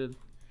 Yeah, he did.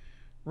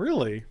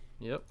 Really?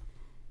 Yep.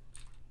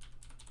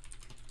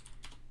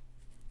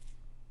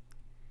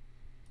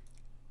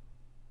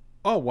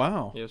 Oh,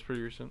 wow. Yeah, it's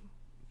pretty recent.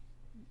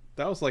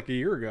 That was like a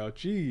year ago.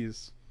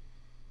 Jeez.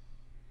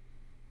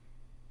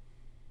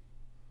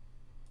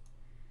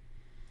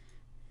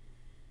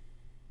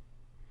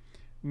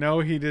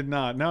 No, he did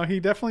not. No, he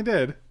definitely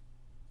did.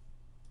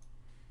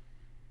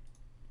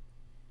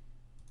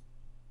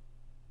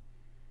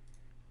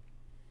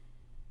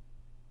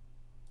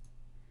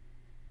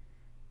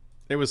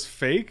 It was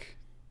fake?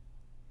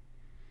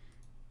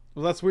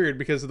 Well, that's weird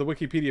because the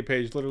Wikipedia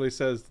page literally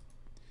says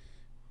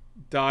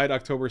died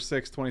October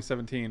 6,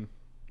 2017.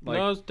 Like,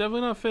 no, it's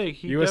definitely not fake.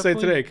 He USA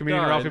definitely Today,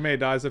 comedian died. Ralphie May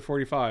dies at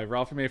 45.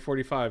 Ralphie May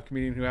 45,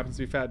 comedian who happens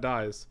to be fat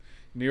dies.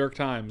 New York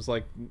Times.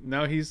 Like,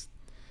 no, he's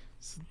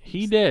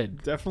He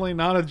dead. definitely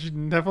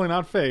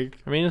not fake.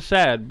 I mean, it's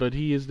sad, but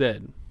he is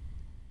dead.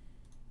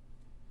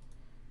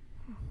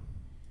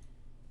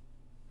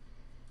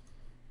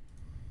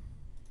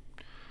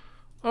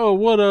 Oh,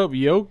 what up,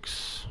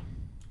 yokes?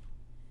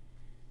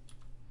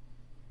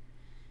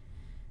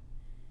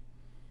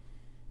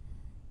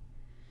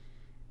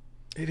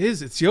 It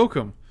is. It's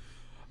Yoakum.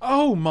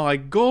 Oh my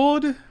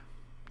god.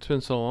 It's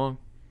been so long.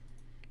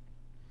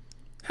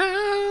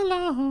 How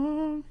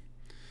long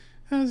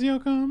has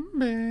Yoakum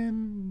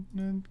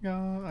been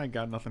gone? I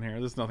got nothing here.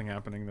 There's nothing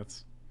happening.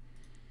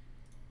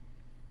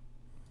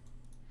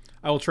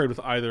 I will trade with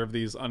either of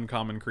these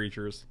uncommon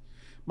creatures.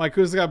 Mike,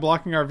 who's the guy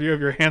blocking our view of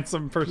your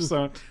handsome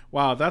persona?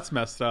 Wow, that's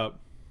messed up.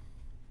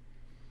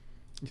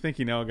 You think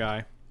you know a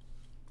guy.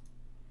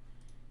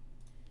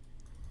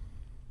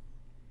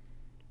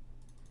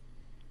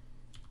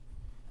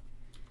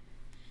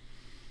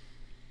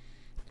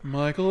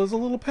 Michael is a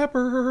little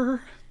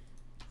pepper.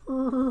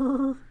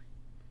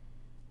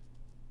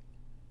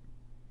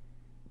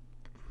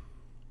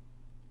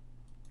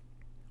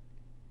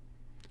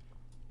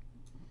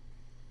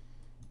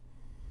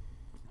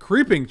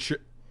 Creeping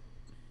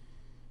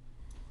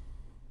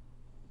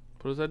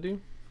What does that do?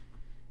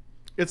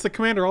 It's the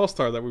Commander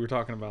All-Star that we were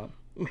talking about.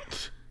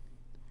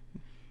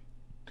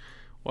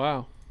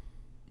 Wow.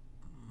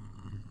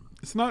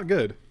 It's not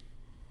good.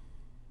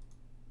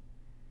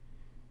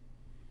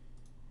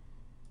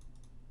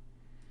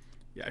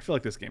 Yeah, I feel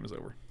like this game is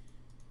over.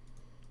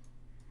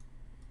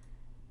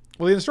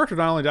 Well, the instructor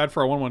not only died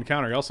for our 1/1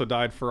 counter, he also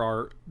died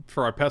for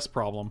our pest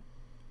problem.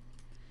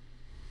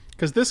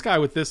 Because this guy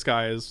with this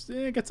guy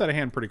gets out of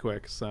hand pretty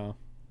quick, so.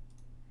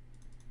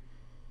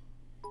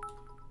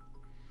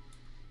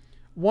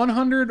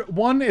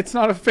 101, it's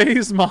not a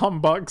phase,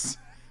 Mom Bucks.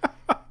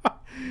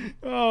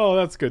 Oh,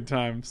 that's good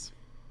times.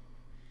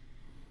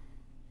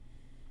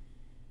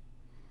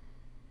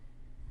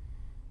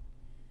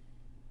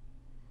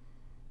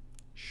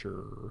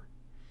 Sure.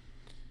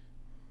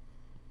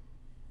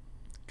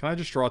 Can I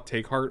just draw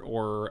Take Heart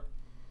or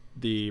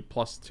the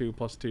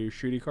 +2/+2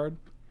 shooty card?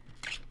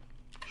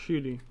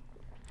 Shooty.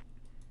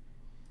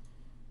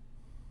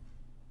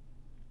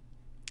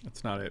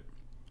 That's not it.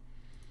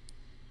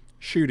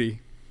 Shooty.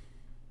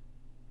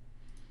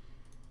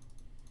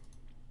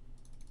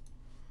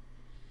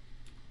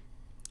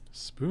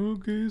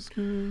 Spooky,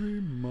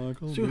 scary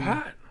Michael. It's too B.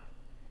 hot.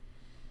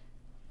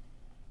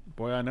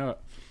 Boy, I know it.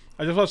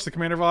 I just watched the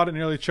Commander VOD and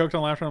nearly choked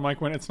on laughter on the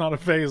mic when it's not a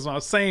phase.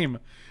 Same.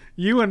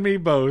 You and me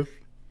both.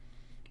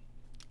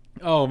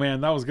 Oh,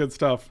 man, that was good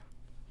stuff.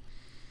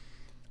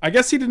 I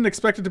guess he didn't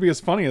expect it to be as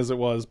funny as it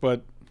was,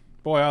 but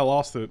boy, I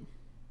lost it.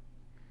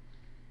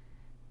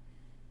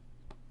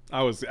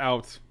 I was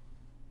out.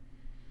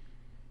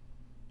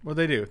 What'd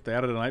they do? They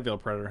added a Night Veil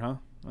Predator, huh?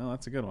 Well,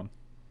 that's a good one.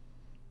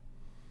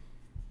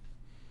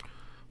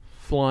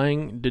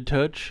 Flying,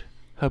 detach,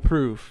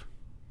 approve.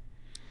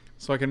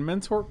 So I can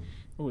mentor...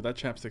 Ooh, that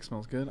chapstick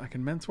smells good. I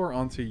can mentor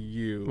onto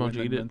you. Why don't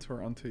you eat it?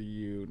 Mentor onto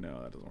you.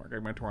 No, that doesn't work. I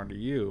can mentor onto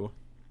you.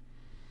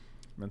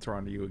 Mentor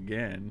onto you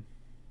again.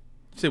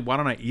 You say, why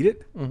don't I eat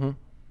it? Mm-hmm.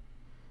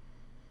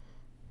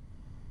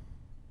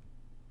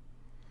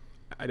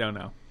 I don't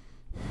know.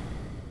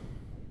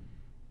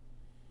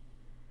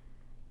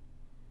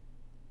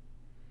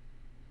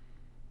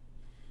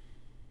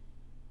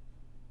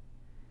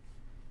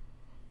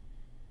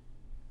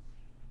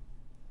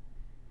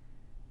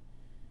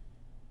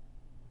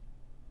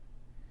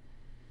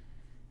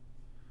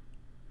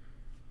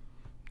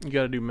 You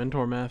gotta do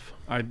mentor math.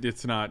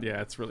 It's not.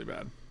 Yeah, it's really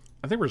bad.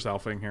 I think we're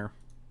selfing here.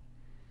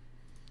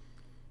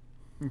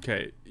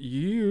 Okay,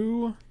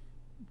 you...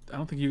 I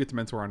don't think you get to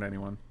mentor onto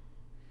anyone.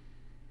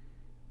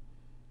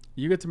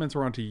 You get to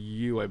mentor onto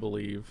you, I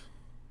believe.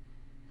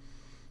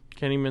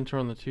 Can he mentor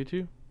on the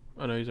 2/2?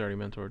 Oh no, he's already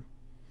mentored.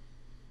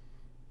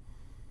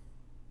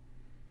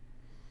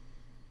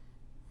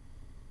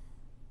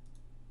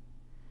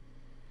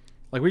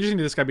 Like, we just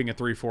need this guy being a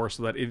 3/4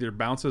 so that either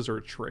bounces or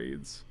it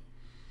trades.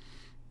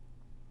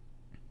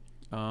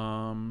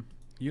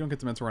 You don't get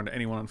to mentor onto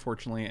anyone,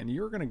 unfortunately, and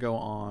you're going to go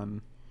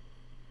on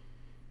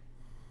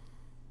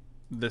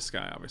this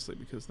guy, obviously,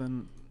 because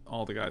then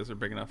all the guys are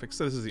big enough.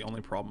 Except this is the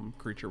only problem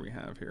creature we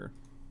have here.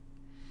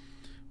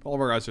 But all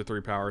of our guys are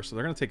 3 power, so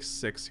they're going to take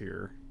 6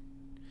 here.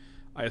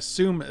 I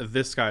assume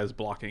this guy is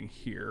blocking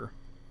here.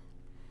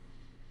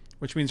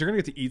 Which means you're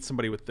going to get to eat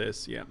somebody with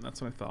this. Yeah,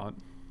 that's what I thought.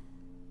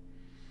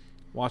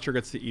 Watcher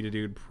gets to eat a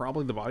dude.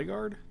 Probably the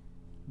bodyguard.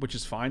 Which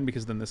is fine,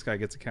 because then this guy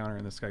gets a counter,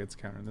 and this guy gets a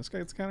counter, and this guy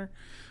gets a counter.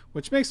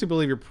 Which makes me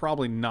believe you're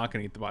probably not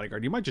going to eat the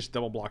bodyguard. You might just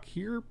double block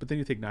here, but then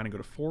you take 9 and go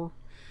to 4.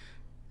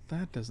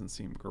 That doesn't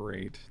seem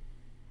great.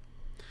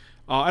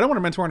 I don't want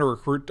to mentor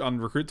on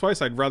recruit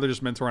twice. I'd rather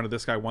just mentor onto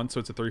this guy once, so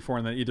it's a 3/4,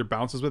 and then either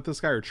bounces with this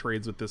guy or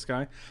trades with this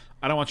guy.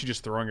 I don't want you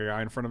just throwing a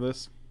guy in front of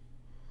this,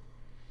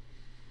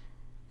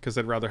 because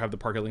I'd rather have the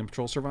Park-Alien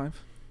Patrol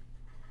survive.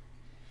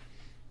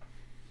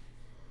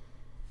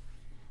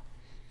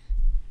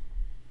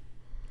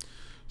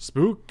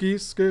 Spooky,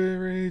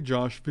 scary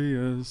Josh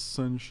V.S.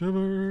 send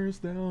shivers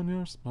down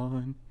your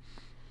spine.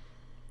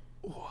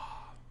 Ooh.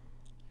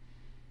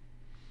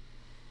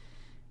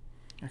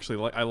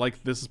 Actually, I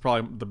like this is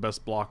probably the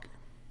best block.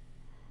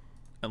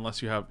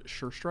 Unless you have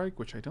Sure Strike,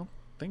 which I don't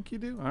think you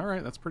do.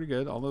 Alright, that's pretty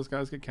good. All those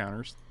guys get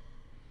counters.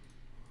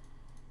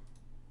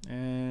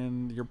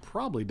 And you're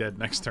probably dead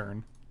next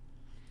turn.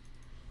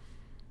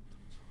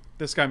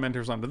 This guy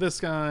mentors onto this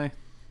guy.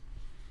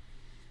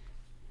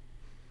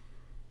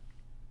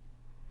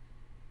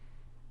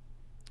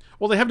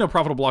 Well, they have no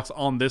profitable blocks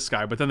on this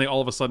guy, but then they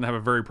all of a sudden have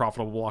a very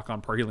profitable block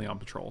on Parhelion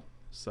Patrol.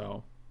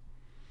 So...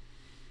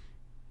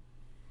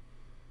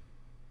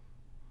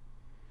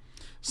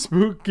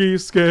 Spooky,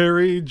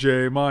 scary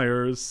Jay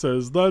Myers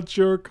says that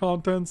your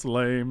content's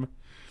lame.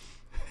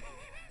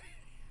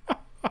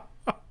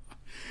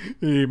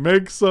 He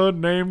makes a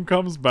name,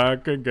 comes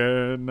back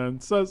again,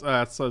 and says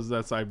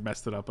that's I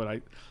messed it up, but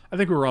I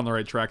think we were on the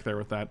right track there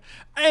with that.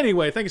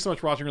 Anyway, thank you so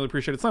much for watching. Really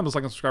appreciate it. Slam those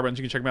like and subscribe buttons.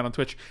 You can check me out on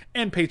Twitch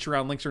and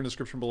Patreon. Links are in the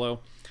description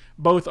below.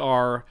 Both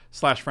are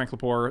 /Frank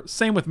Lepore.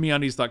 Same with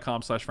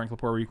MeUndies.com/Frank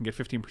Lepore, where you can get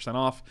 15%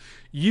 off.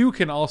 You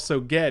can also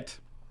get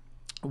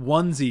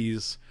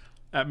onesies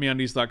at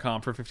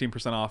MeUndies.com for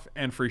 15% off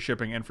and free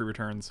shipping and free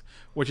returns,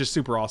 which is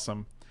super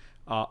awesome.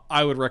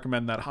 I would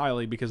recommend that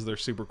highly because they're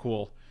super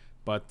cool.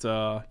 But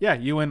yeah,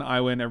 you win,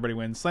 I win, everybody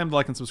wins. Slam the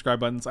like and subscribe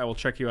buttons. I will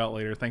check you out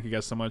later. Thank you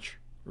guys so much.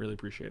 Really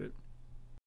appreciate it.